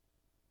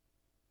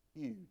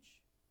 Huge.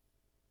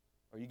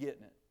 Are you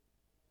getting it?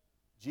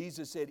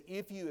 Jesus said,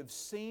 if you have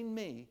seen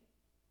me,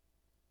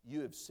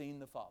 you have seen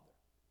the Father.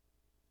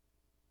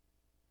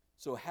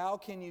 So how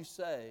can you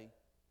say,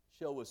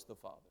 show us the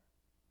Father?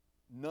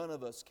 None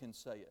of us can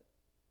say it.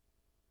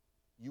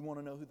 You want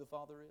to know who the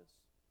Father is?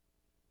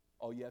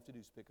 All you have to do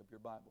is pick up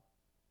your Bible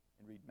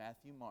and read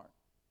Matthew, Mark,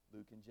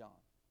 Luke, and John.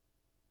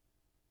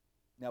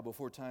 Now,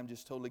 before time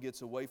just totally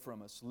gets away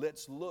from us,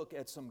 let's look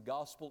at some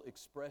gospel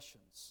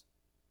expressions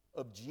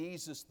of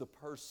Jesus the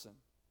person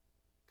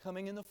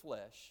coming in the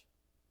flesh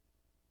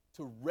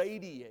to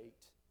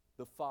radiate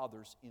the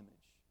Father's image.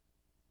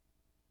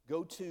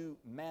 Go to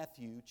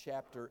Matthew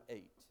chapter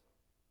 8,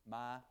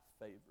 my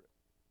favorite.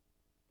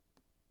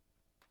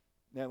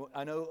 Now,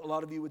 I know a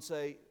lot of you would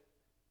say,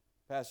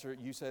 Pastor,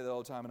 you say that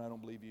all the time and I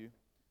don't believe you.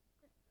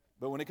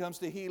 But when it comes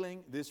to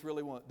healing, this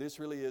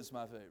really is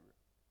my favorite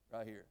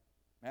right here.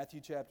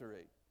 Matthew chapter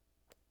 8.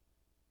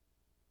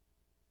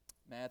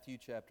 Matthew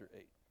chapter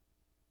 8.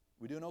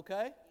 We doing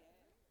okay?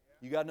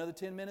 You got another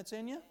 10 minutes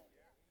in you?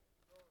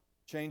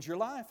 Change your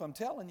life, I'm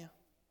telling you.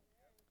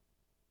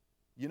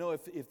 You know,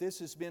 if this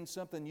has been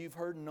something you've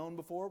heard and known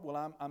before,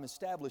 well, I'm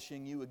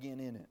establishing you again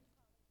in it.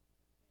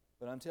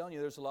 But I'm telling you,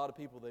 there's a lot of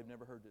people, they've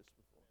never heard this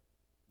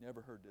before.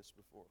 Never heard this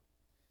before.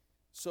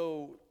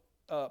 So,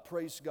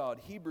 praise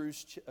God.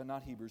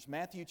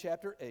 Matthew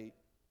chapter 8.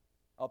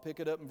 I'll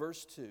pick it up in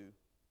verse 2.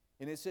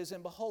 And it says,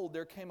 and behold,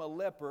 there came a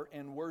leper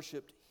and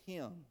worshiped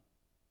Him.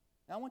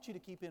 Now I want you to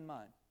keep in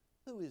mind,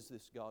 who is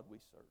this God we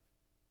serve?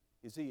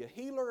 Is He a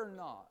healer or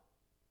not?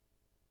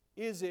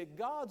 Is it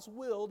God's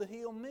will to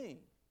heal me?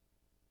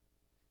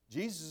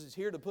 Jesus is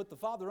here to put the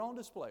Father on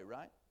display,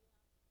 right?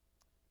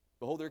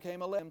 Behold, there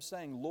came a leper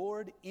saying,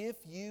 Lord, if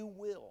you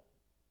will,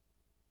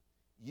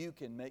 you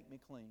can make me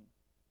clean.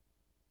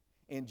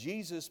 And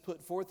Jesus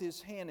put forth His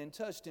hand and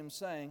touched him,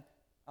 saying,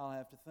 I'll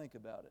have to think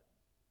about it.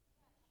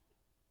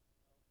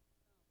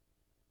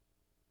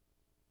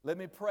 Let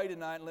me pray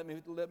tonight and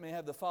let me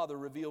have the Father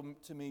reveal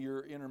to me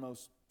your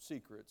innermost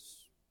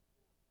secrets.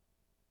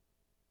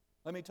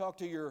 Let me talk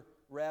to your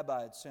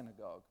rabbi at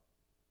synagogue.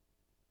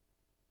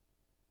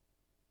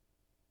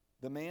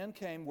 The man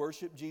came,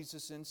 worshiped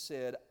Jesus, and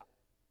said,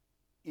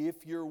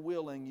 if you're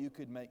willing, you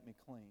could make me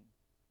clean.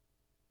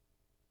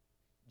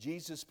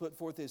 Jesus put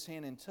forth His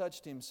hand and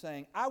touched him,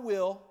 saying, I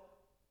will.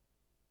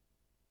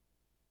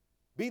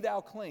 Be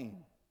thou clean.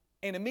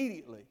 And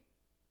immediately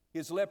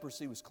his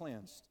leprosy was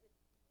cleansed.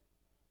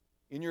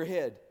 In your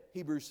head,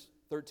 Hebrews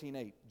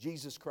 13:8,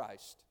 Jesus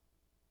Christ,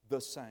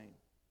 the same.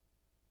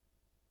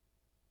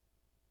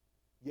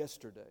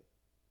 Yesterday,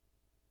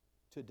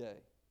 today,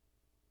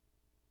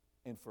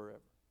 and forever.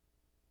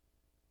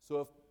 So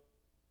if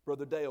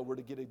Brother Dale were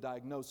to get a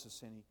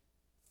diagnosis and he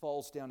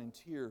falls down in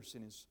tears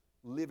in his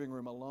living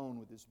room alone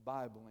with his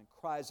Bible and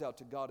cries out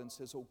to God and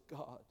says, oh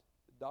God,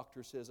 the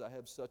doctor says I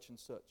have such and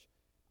such.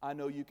 I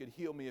know you could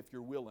heal me if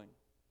you're willing.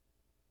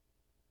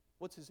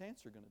 What's his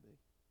answer going to be?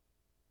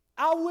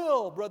 I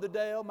will, Brother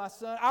Dale, my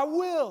son, I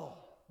will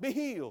be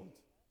healed.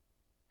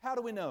 How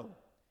do we know?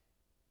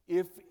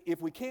 If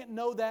we can't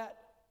know that,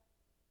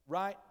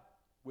 right,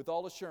 with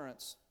all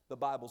assurance, the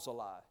Bible's a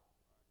lie.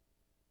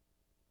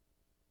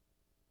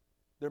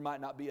 There might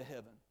not be a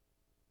heaven.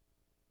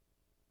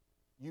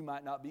 You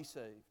might not be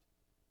saved.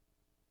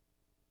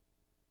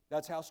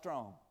 That's how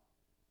strong.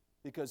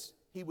 Because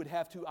He would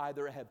have to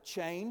either have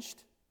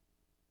changed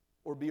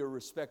or be a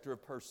respecter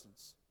of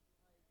persons.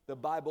 The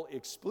Bible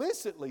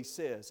explicitly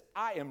says,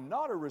 I am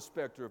not a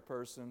respecter of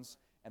persons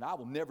and I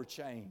will never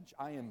change.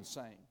 I am the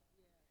same.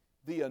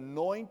 The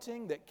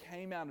anointing that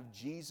came out of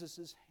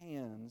Jesus'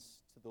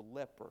 hands to the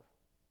leper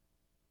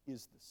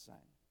is the same.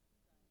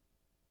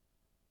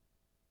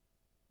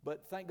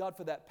 But thank God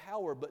for that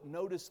power, but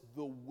notice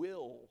the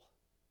will.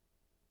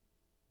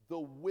 The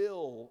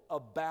will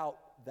about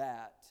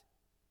that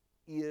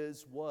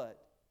is what?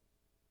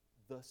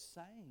 The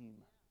same.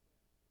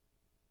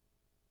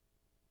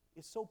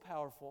 It's so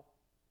powerful,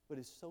 but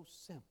it's so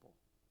simple,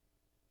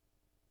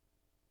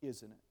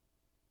 isn't it?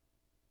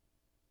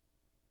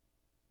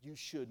 You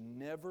should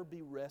never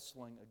be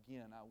wrestling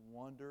again. I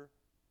wonder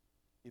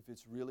if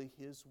it's really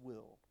His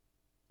will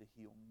to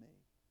heal me.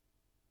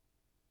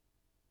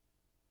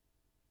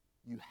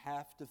 You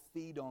have to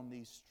feed on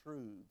these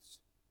truths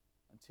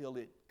until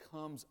it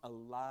comes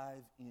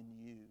alive in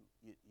you.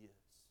 It is.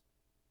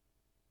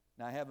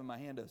 Now I have in my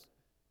hand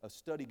a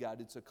study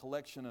guide. It's a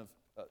collection of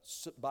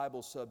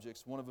Bible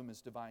subjects. One of them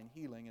is divine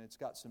healing, and it's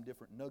got some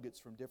different nuggets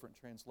from different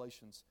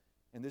translations.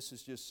 And this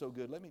is just so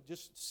good. Let me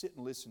just sit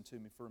and listen to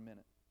me for a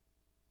minute.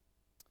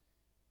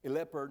 A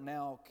leper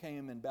now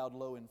came and bowed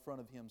low in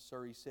front of him.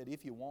 Sir, he said,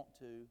 if you want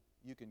to,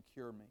 you can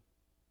cure me.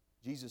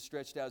 Jesus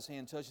stretched out His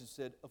hand, touched him, and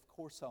said, of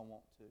course I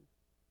want to.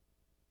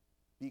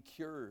 Be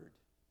cured.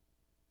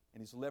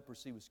 And his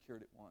leprosy was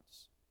cured at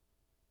once.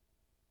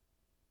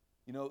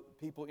 You know,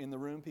 people in the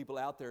room, people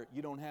out there,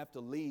 you don't have to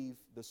leave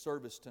the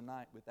service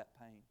tonight with that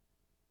pain.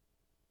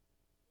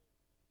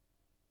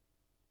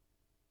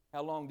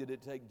 How long did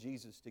it take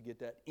Jesus to get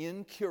that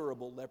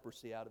incurable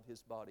leprosy out of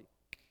his body?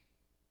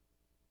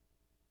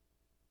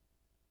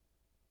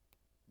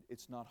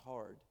 It's not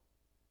hard.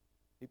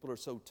 People are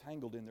so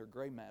tangled in their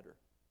gray matter.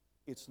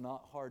 It's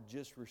not hard,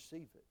 just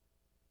receive it.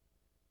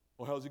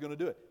 Well, how's He going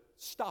to do it?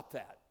 Stop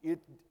that.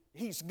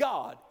 He's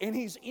God and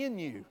He's in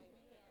you.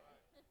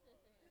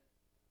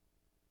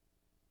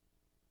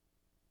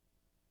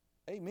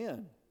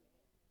 Amen.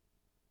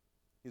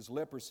 His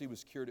leprosy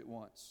was cured at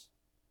once.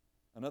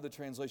 Another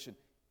translation,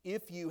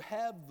 if you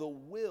have the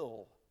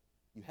will,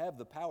 you have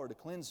the power to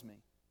cleanse me.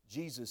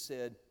 Jesus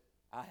said,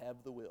 I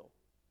have the will.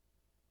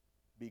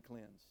 Be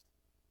cleansed.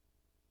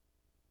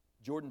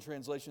 Jordan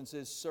translation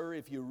says, Sir,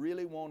 if you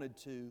really wanted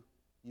to,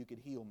 you could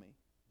heal me.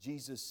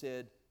 Jesus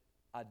said,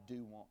 I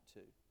do want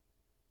to.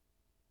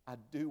 I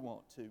do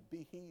want to.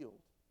 Be healed.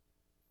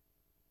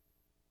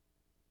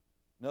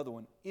 Another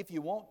one, if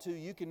you want to,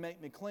 you can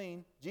make me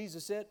clean.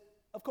 Jesus said,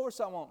 of course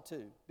I want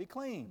to. Be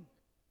clean.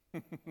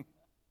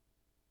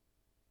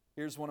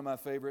 Here's one of my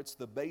favorites,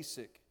 the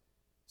basic. It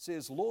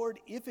says, Lord,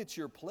 if it's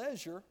your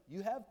pleasure,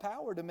 you have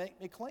power to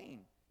make me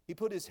clean. He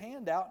put his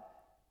hand out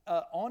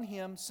on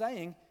him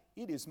saying,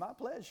 it is my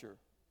pleasure.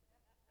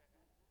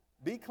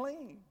 Be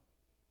clean.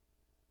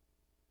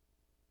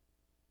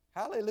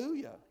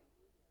 Hallelujah.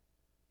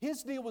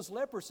 His deal was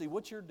leprosy.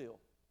 What's your deal?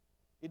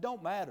 It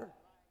don't matter.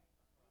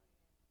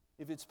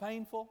 If it's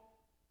painful,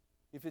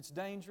 if it's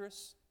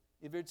dangerous,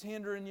 if it's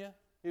hindering you,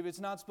 if it's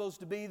not supposed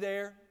to be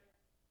there,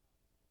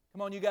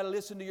 come on, you got to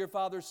listen to your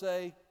Father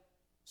say,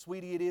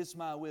 sweetie, it is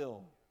my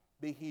will.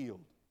 Be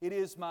healed. It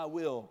is my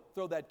will.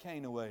 Throw that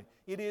cane away.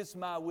 It is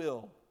my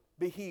will.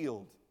 Be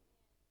healed.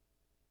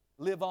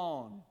 Live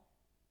on.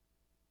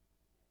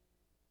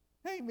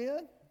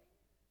 Amen.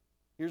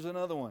 Here's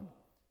another one.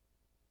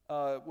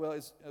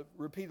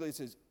 Repeatedly it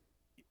says,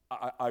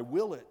 I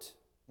will it.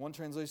 One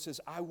translation says,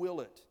 I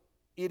will it.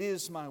 It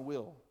is my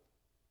will.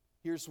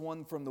 Here's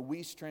one from the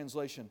Weiss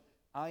translation.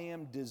 I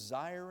am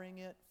desiring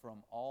it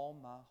from all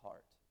my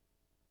heart.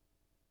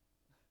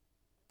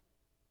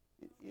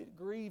 It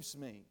grieves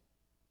me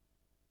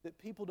that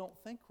people don't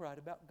think right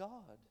about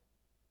God.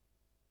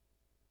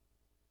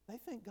 They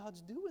think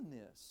God's doing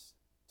this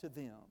to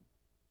them.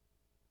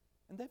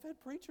 And they've had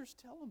preachers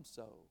tell them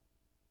so.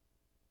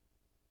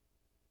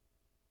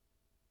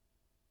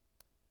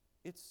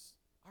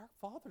 Our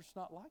Father's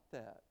not like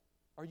that.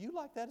 Are you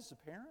like that as a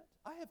parent?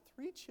 I have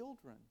 3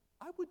 children.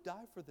 I would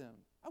die for them.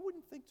 I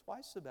wouldn't think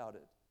twice about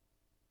it.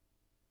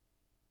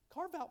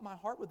 Carve out my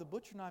heart with a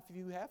butcher knife if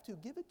you have to.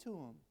 Give it to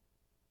them.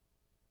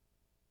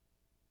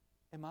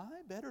 Am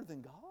I better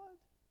than God?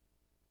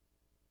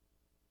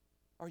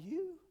 Are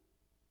you?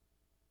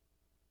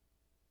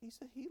 He's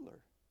a healer.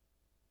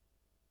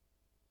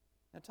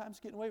 Now, time's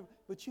getting away,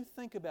 but you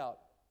think about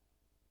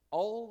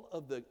all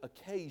of the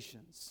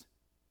occasions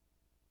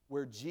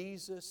where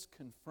Jesus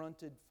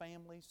confronted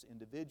families,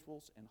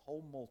 individuals, and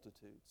whole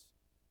multitudes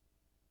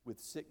with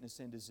sickness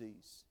and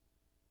disease.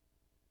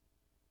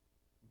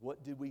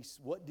 What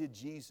did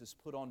Jesus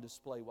put on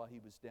display while He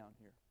was down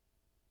here?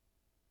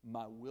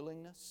 My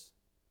willingness,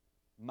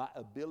 my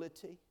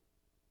ability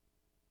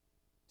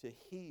to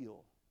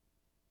heal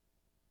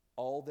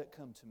all that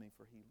come to me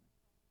for healing.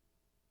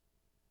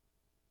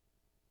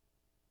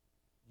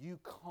 You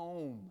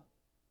comb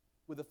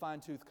with a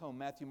fine-tooth comb,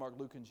 Matthew, Mark,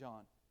 Luke, and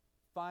John.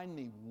 Find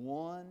me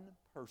one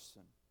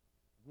person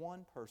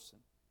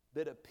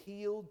that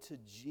appealed to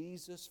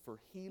Jesus for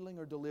healing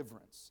or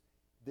deliverance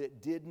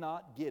that did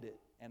not get it,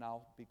 and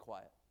I'll be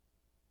quiet.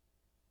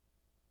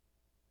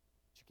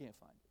 But you can't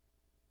find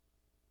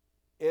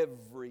it.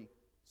 Every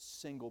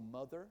single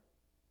mother,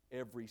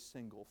 every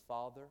single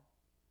father,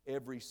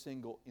 every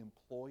single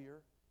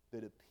employer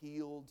that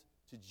appealed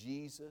to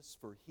Jesus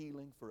for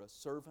healing for a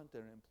servant or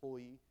an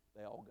employee,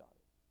 they all got it.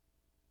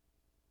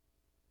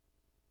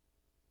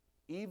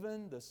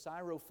 Even the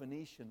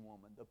Syrophoenician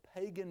woman, the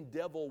pagan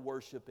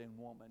devil-worshiping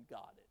woman,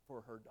 got it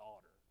for her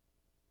daughter.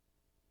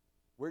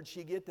 Where'd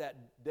she get that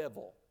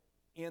devil?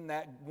 In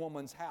that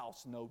woman's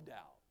house, no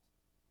doubt.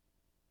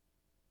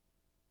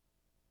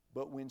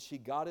 But when she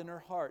got in her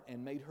heart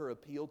and made her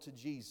appeal to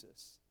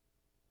Jesus,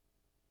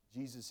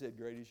 Jesus said,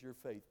 great is your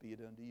faith, be it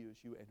unto you as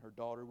you. And her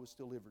daughter was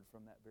delivered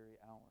from that very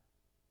hour.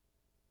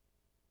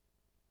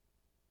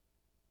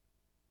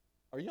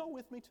 Are y'all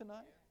with me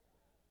tonight?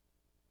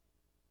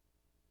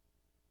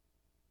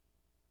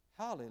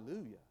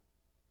 Hallelujah.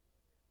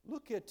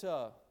 Look at,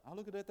 I'm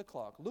looking at the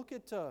clock. Look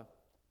at,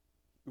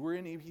 we're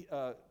in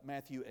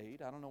Matthew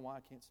 8. I don't know why I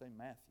can't say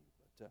Matthew,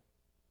 but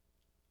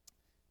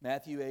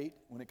Matthew 8,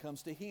 when it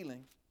comes to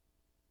healing,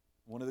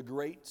 one of the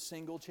great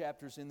single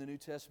chapters in the New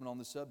Testament on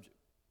the subject.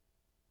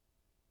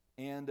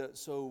 And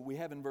so we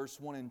have in verse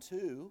 1 and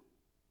 2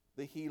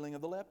 the healing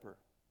of the leper.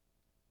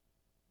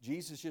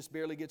 Jesus just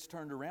barely gets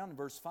turned around. In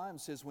verse 5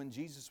 it says, when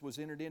Jesus was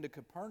entered into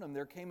Capernaum,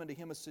 there came unto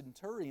him a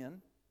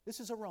centurion. This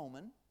is a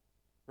Roman,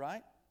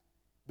 right?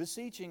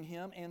 Beseeching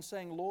him and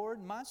saying,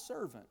 Lord, my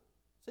servant.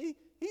 See,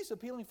 he's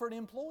appealing for an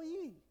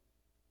employee.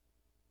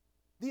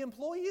 The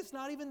employee is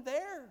not even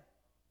there.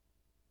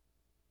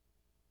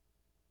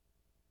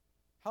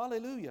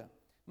 Hallelujah.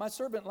 My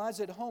servant lies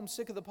at home,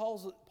 sick of the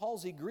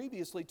palsy,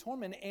 grievously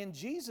tormented. And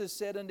Jesus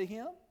said unto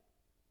him,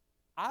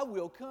 I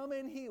will come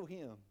and heal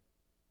him.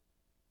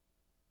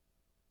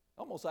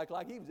 Almost like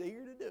he was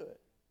eager to do it.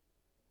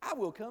 I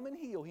will come and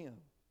heal him.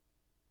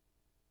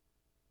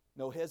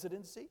 No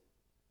hesitancy.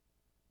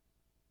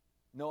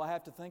 No, I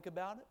have to think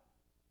about it.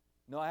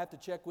 No, I have to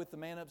check with the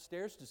man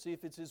upstairs to see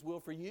if it's his will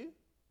for you.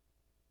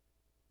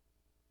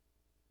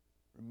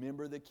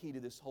 Remember the key to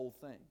this whole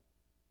thing.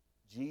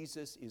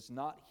 Jesus is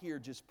not here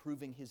just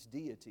proving His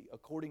deity.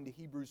 According to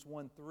Hebrews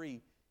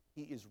 1:3,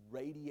 He is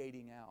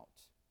radiating out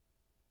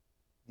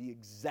the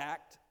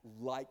exact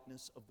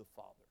likeness of the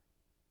Father.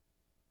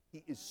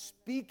 He is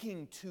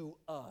speaking to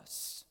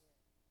us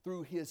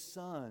through His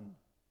Son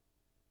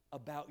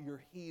about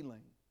your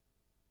healing.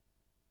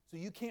 So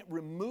you can't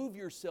remove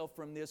yourself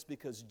from this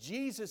because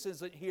Jesus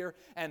isn't here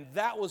and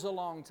that was a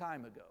long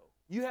time ago.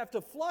 You have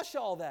to flush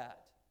all that.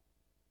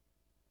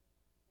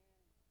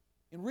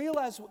 And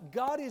realize what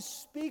God is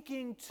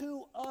speaking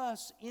to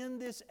us in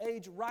this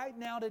age right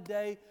now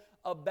today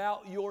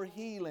about your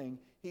healing.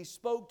 He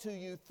spoke to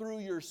you through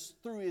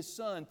His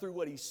Son, through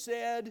what He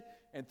said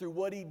and through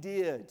what He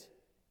did.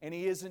 And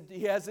He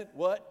hasn't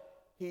what?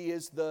 He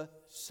is the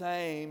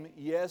same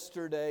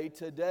yesterday,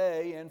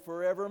 today, and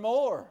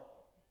forevermore.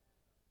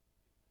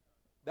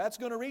 That's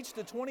going to reach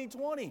to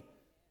 2020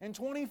 and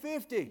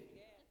 2050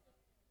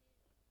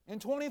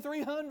 and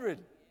 2300.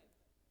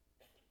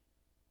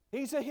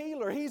 He's a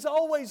healer. He's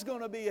always going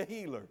to be a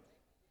healer.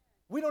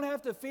 We don't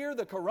have to fear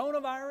the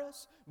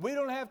coronavirus. We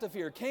don't have to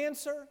fear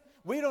cancer.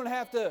 We don't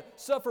have to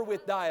suffer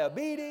with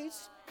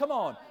diabetes. Come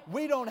on.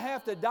 We don't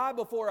have to die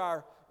before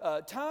our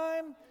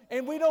time.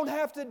 And we don't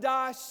have to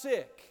die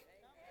sick.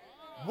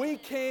 We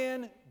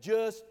can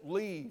just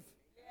leave.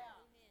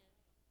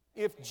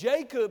 If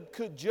Jacob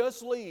could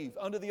just leave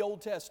under the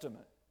Old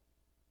Testament,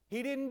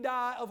 he didn't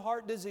die of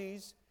heart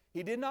disease.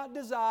 He did not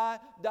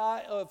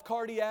die of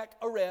cardiac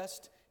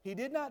arrest. He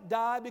did not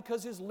die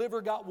because his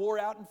liver got wore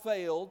out and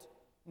failed.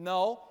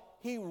 No,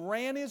 he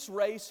ran his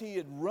race. He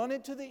had run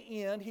it to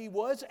the end. He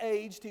was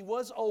aged. He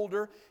was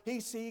older.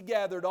 He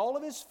gathered all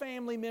of his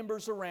family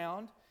members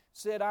around,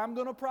 said, I'm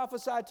going to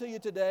prophesy to you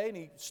today. And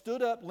he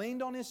stood up,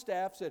 leaned on his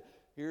staff, said,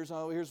 here's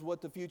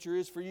what the future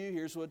is for you.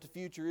 Here's what the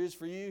future is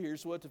for you.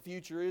 Here's what the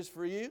future is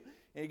for you.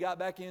 And he got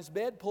back in his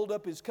bed, pulled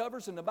up his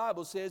covers, and the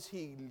Bible says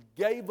he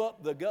gave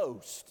up the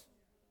ghost.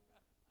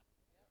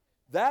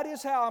 That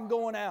is how I'm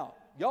going out.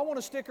 Y'all want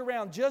to stick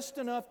around just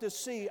enough to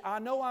see. I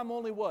know I'm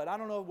only what? I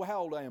don't know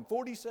how old I am.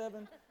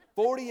 47,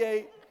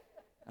 48.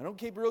 I don't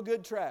keep real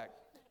good track.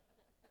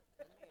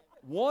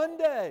 One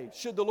day,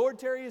 should the Lord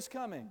tarry His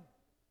coming,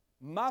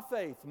 my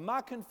faith,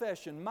 my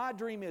confession, my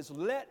dream is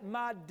let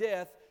my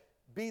death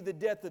be the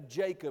death of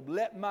Jacob.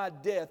 Let my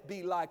death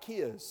be like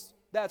his.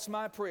 That's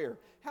my prayer.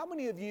 How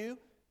many of you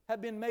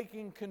have been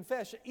making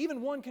confession,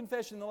 even one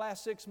confession in the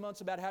last 6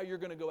 months about how you're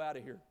going to go out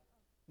of here?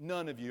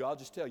 None of you. I'll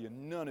just tell you,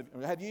 none of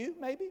you. Have you,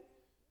 maybe?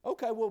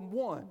 Okay, well,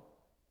 one.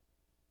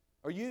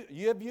 Have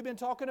you been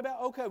talking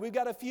about? Okay, we've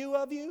got a few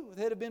of you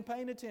that have been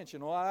paying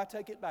attention. Well, I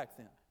take it back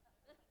then.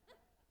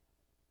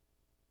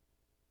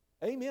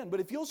 Amen. But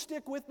if you'll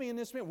stick with me in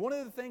this minute, one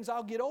of the things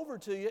I'll get over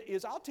to you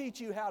is I'll teach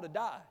you how to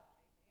die.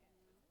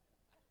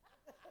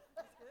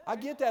 I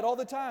get that all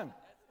the time.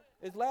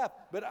 It's laugh.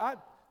 But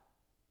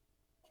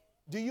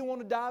do you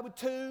want to die with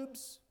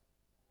tubes?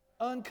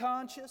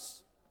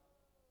 Unconscious?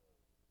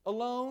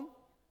 Alone?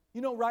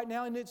 You know, right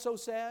now, isn't it so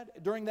sad?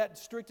 During that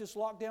strictest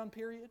lockdown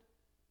period,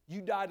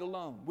 you died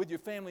alone with your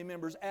family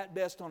members, at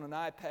best on an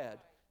iPad.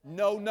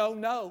 No, no,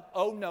 no.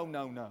 Oh, no,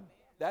 no, no.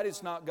 That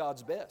is not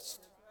God's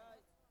best.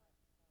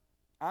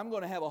 I'm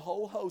going to have a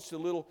whole host of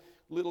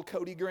little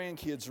Cody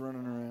grandkids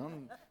running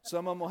around.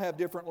 Some of them will have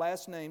different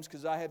last names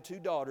because I have 2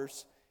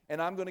 daughters.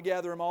 And I'm going to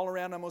gather them all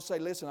around. I'm going to say,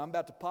 listen, I'm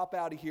about to pop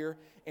out of here.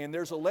 And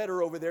there's a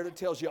letter over there that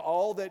tells you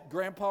all that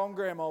Grandpa and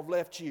Grandma have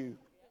left you.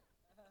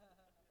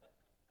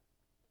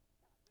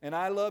 And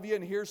I love you,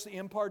 and here's the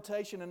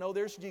impartation, and oh,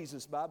 there's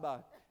Jesus, bye-bye.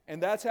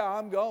 And that's how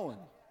I'm going.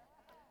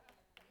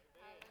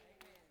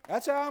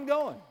 That's how I'm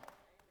going.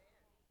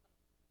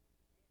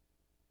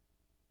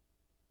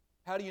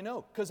 How do you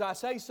know? Because I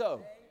say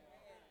so.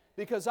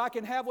 Because I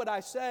can have what I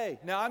say.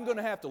 Now, I'm going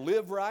to have to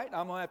live right.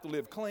 I'm going to have to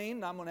live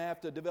clean. I'm going to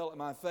have to develop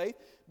my faith.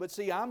 But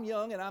see, I'm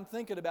young, and I'm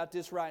thinking about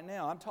this right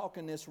now. I'm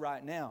talking this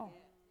right now.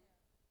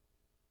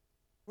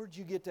 Where'd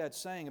you get that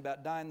saying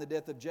about dying the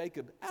death of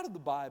Jacob? Out of the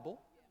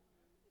Bible.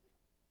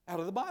 Out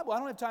of the Bible. I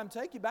don't have time to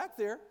take you back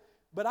there.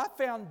 But I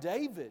found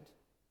David,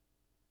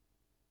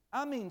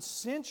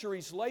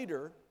 centuries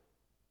later,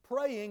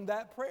 praying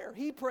that prayer.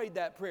 He prayed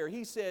that prayer.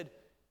 He said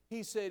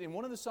in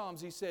one of the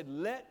Psalms, he said,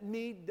 let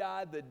me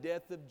die the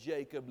death of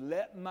Jacob.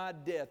 Let my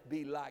death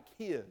be like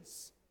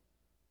his.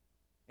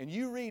 And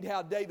you read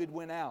how David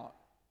went out.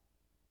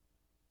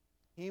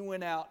 He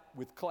went out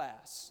with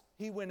class.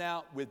 He went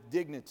out with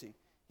dignity.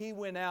 He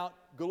went out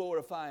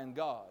glorifying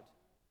God.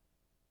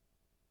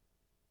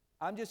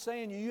 I'm just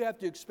saying you have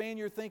to expand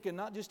your thinking,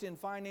 not just in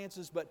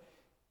finances, but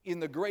in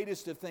the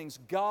greatest of things.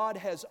 God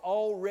has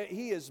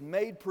He has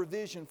made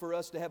provision for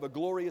us to have a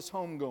glorious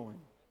home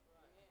going.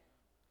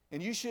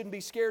 And you shouldn't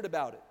be scared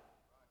about it.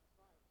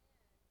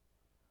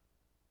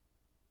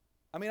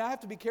 I have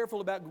to be careful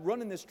about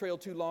running this trail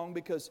too long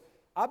because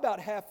I about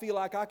half feel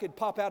like I could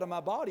pop out of my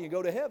body and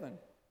go to heaven.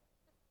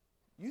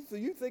 You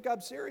think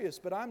I'm serious,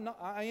 but I'm not.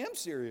 I am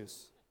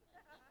serious.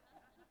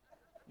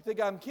 You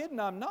think I'm kidding?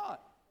 I'm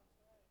not.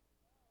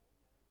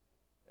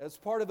 As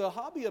part of a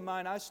hobby of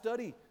mine, I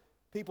study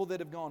people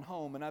that have gone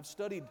home, and I've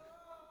studied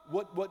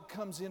what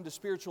comes into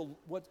spiritual,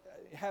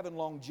 having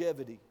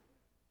longevity.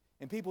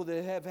 And people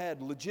that have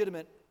had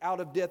legitimate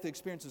out-of-death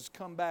experiences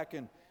come back,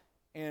 and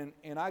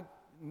I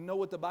know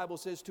what the Bible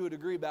says to a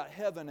degree about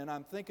heaven, and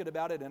I'm thinking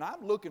about it, and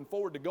I'm looking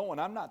forward to going.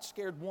 I'm not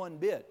scared one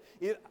bit.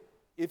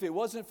 If it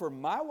wasn't for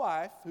my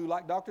wife, who,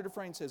 like Dr.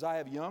 Dufresne says, I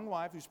have a young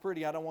wife who's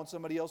pretty, I don't want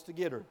somebody else to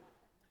get her.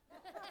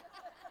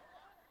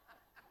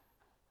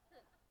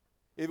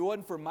 If it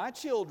wasn't for my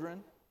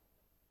children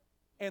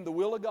and the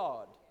will of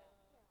God,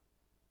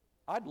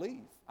 I'd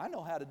leave. I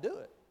know how to do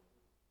it.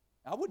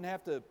 I wouldn't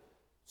have to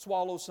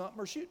swallow something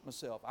or shoot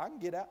myself. I can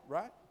get out,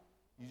 right?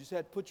 You just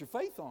had to put your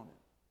faith on it.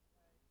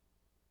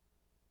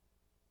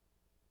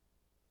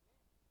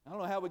 I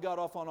don't know how we got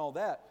off on all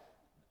that,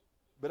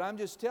 but I'm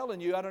just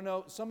telling you, I don't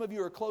know, some of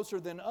you are closer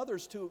than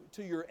others to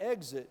your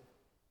exit.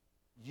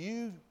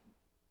 You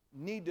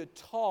need to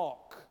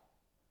talk,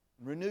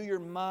 renew your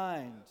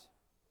mind,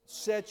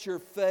 set your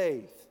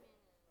faith.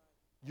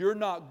 You're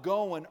not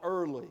going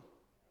early.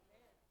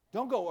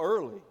 Don't go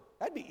early.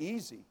 That'd be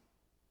easy.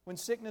 When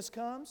sickness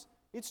comes,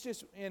 it's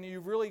just, and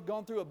you've really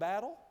gone through a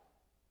battle,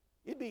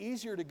 it'd be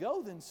easier to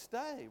go than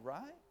stay,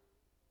 right?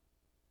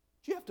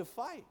 But you have to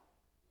fight.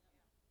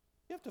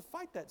 You have to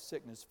fight that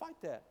sickness, fight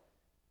that.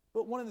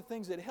 But one of the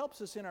things that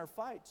helps us in our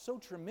fight so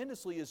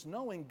tremendously is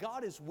knowing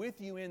God is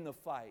with you in the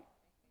fight.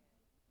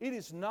 It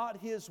is not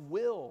His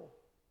will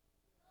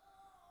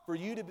for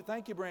you to be,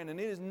 thank you, Brandon,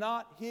 it is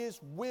not His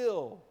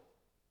will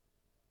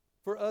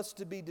for us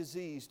to be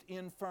diseased,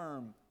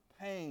 infirm,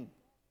 pain.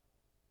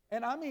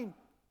 And I mean,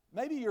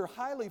 maybe you're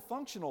highly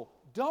functional.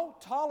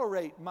 Don't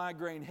tolerate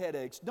migraine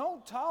headaches.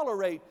 Don't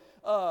tolerate,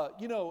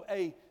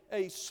 a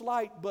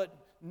slight but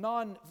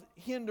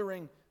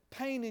non-hindering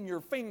pain in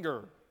your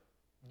finger.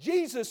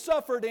 Jesus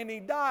suffered and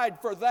He died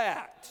for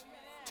that. Amen.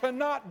 To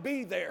not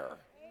be there.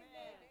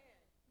 Amen.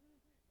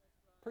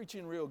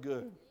 Preaching real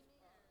good.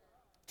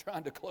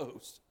 Trying to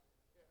close.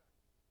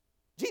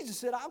 Jesus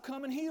said, I'll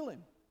come and heal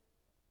him.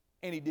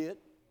 And He did.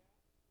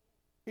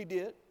 He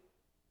did.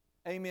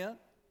 Amen.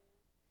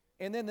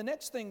 And then the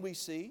next thing we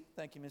see,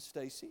 thank you, Miss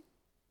Stacy,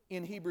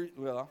 in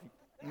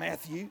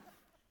Matthew.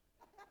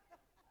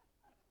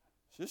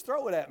 Just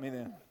throw it at me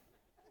then.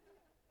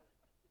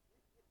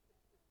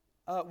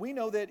 We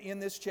know that in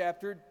this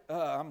chapter,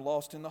 I'm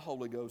lost in the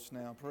Holy Ghost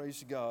now.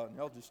 Praise God.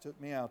 Y'all just took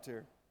me out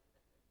there.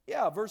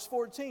 Yeah, verse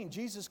 14.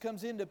 Jesus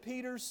comes into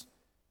Peter's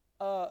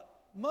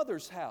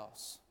mother's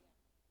house.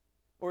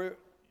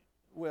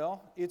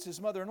 It's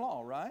his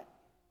mother-in-law, right?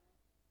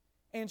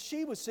 And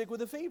she was sick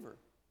with a fever.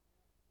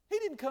 He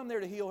didn't come there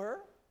to heal her.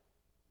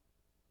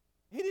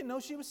 He didn't know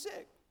she was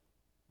sick.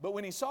 But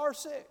when He saw her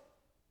sick,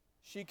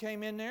 she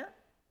came in there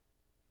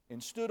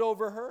and stood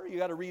over her. You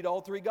got to read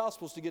all three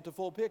Gospels to get the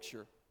full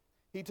picture.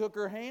 He took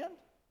her hand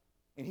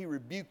and He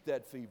rebuked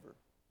that fever.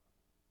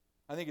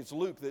 I think it's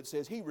Luke that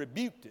says He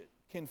rebuked it.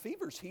 Can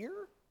fevers hear?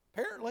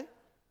 Apparently.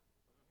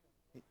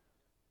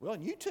 Well,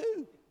 you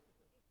too.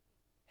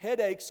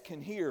 Headaches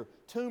can hear.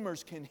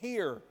 Tumors can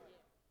hear.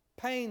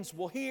 Pains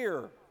will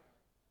hear.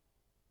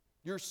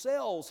 Your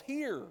cells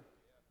hear.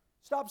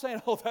 Stop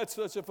saying, oh, that's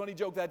such a funny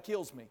joke, that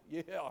kills me.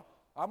 Yeah,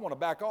 I want to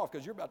back off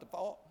because you're about to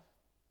fall.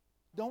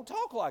 Don't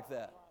talk like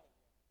that.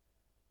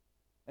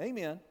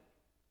 Amen.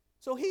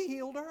 So He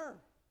healed her.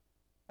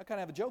 I kind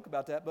of have a joke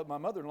about that, but my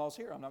mother-in-law's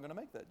here. I'm not going to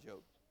make that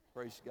joke.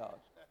 Praise God.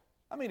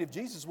 I mean, if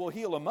Jesus will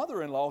heal a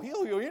mother-in-law,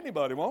 He'll heal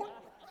anybody, won't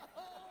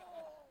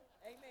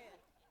He?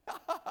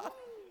 Amen.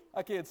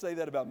 I can't say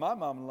that about my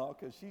mom-in-law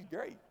because she's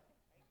great.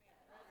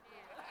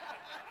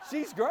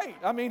 She's great.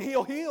 I mean,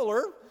 He'll heal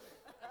her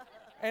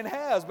and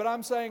has, but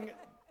I'm saying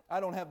I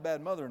don't have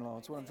bad mother-in-law.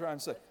 That's what I'm trying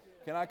to say.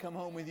 Can I come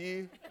home with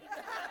you?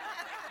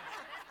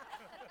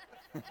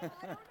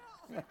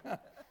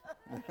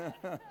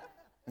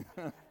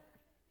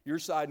 You're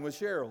siding with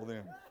Cheryl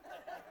then.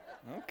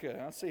 Okay,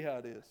 I see how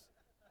it is.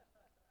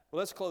 Well,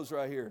 let's close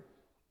right here.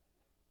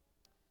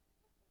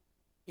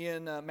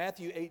 In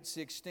Matthew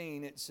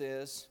 8:16 it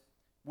says,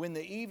 when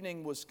the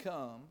evening was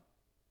come,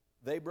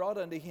 they brought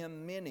unto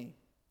Him many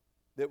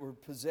that were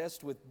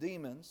possessed with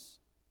demons,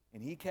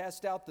 and He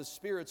cast out the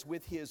spirits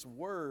with His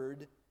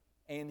word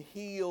and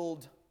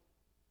healed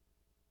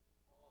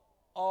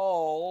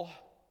all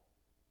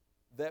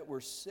that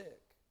were sick.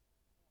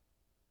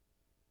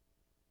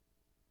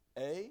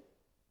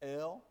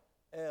 A-L-L.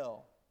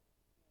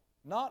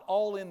 Not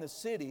all in the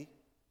city,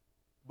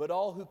 but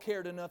all who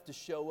cared enough to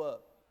show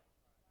up.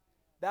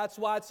 That's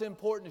why it's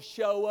important to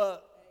show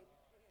up.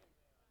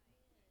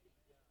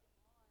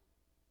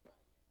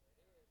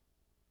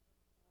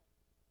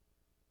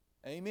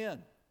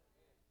 Amen.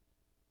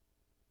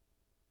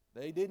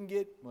 They didn't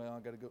get, I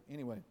got to go.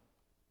 Anyway.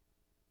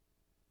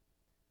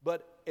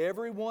 But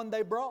everyone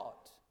they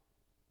brought.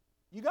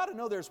 You got to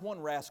know there's one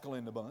rascal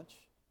in the bunch.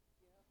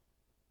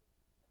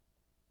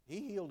 He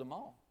healed them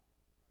all.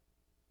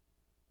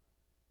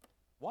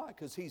 Why?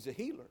 Because He's a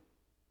healer.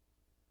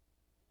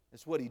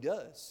 That's what He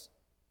does.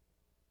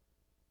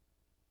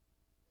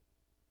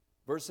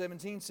 Verse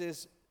 17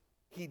 says,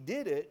 He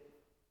did it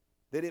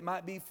that it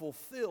might be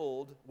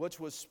fulfilled which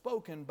was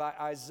spoken by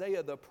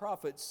Isaiah the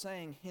prophet,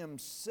 saying,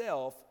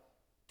 Himself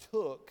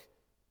took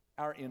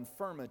our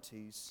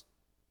infirmities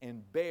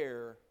and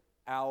bare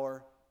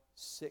our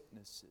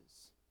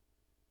sicknesses.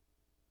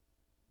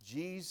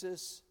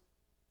 Jesus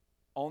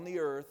on the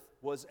earth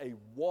was a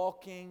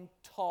walking,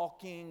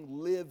 talking,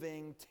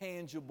 living,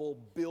 tangible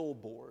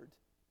billboard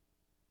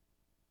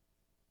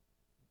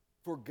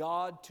for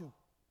God to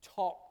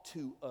talk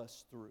to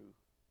us through.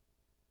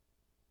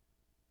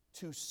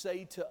 To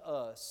say to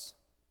us,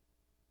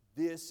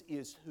 this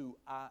is who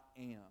I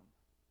am.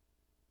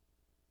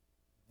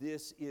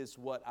 This is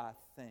what I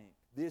think.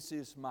 This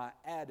is my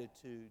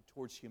attitude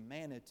towards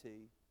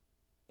humanity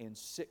and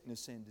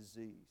sickness and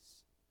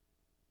disease.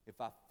 If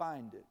I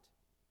find it,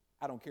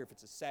 I don't care if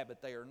it's a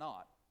Sabbath day or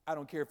not. I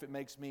don't care if it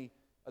makes me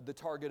the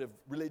target of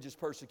religious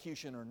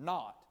persecution or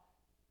not.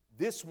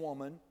 This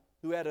woman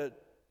who had an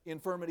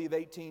infirmity of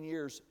 18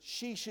 years,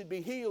 she should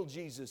be healed,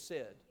 Jesus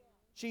said.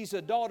 She's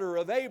a daughter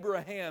of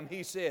Abraham,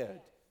 He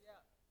said.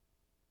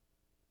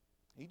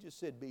 He just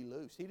said, be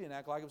loose. He didn't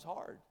act like it was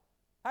hard.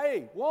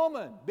 Hey,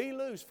 woman, be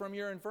loose from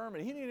your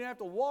infirmity. He didn't even have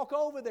to walk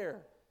over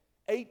there.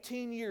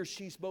 18 years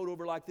she's bowed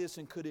over like this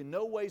and could in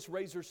no ways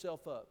raise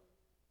herself up.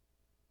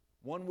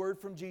 One word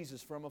from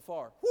Jesus from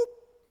afar. Whoop!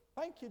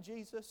 Thank you,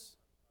 Jesus.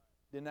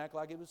 Didn't act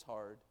like it was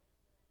hard.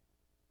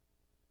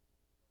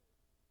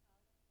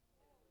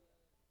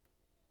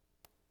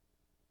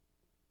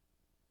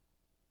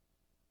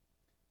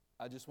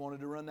 I just wanted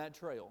to run that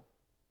trail.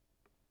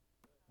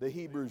 The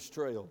Hebrews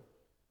trail.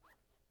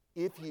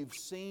 If you've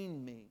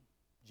seen me,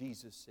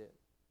 Jesus said,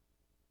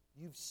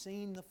 you've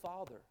seen the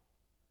Father.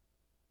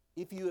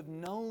 If you have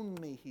known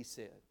me, He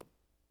said,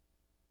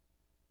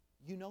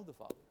 you know the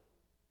Father.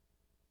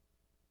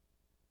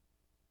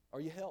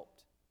 Are you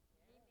helped?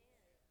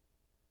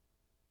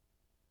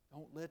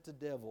 Don't let the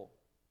devil,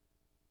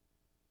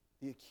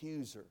 the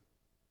accuser,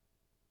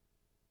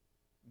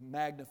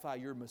 magnify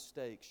your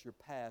mistakes, your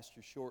past,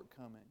 your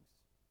shortcomings.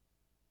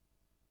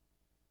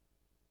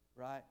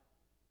 Right?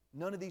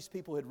 None of these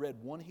people had read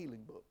one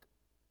healing book,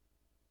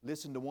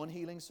 listened to one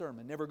healing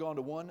sermon, never gone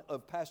to one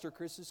of Pastor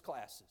Chris's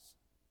classes,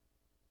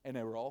 and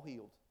they were all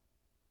healed.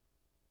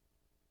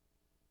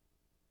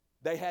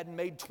 They hadn't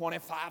made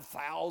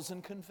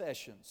 25,000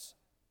 confessions,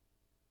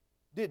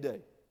 did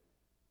they?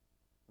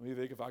 I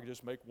think if I could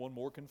just make one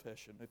more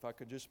confession, if I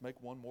could just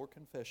make one more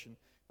confession,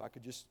 if I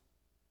could just...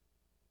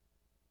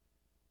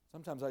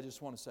 Sometimes I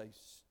just want to say,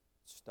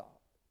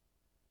 stop.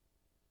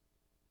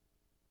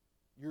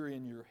 You're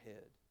in your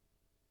head.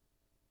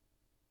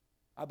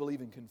 I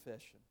believe in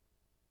confession.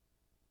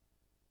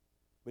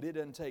 But it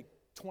doesn't take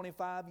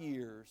 25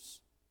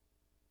 years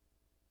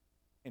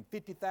and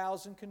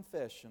 50,000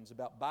 confessions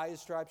about by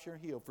His stripes you're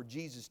healed for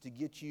Jesus to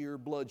get your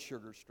blood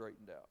sugar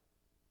straightened out.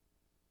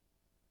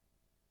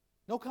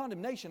 No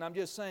condemnation. I'm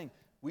just saying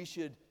we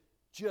should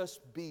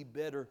just be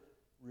better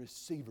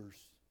receivers.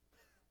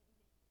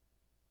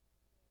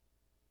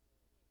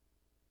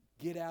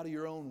 Get out of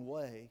your own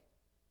way.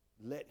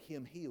 Let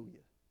Him heal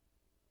you.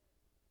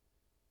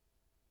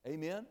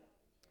 Amen?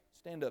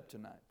 Stand up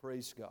tonight.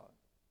 Praise God.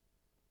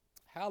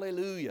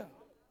 Hallelujah.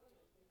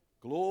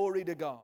 Glory to God.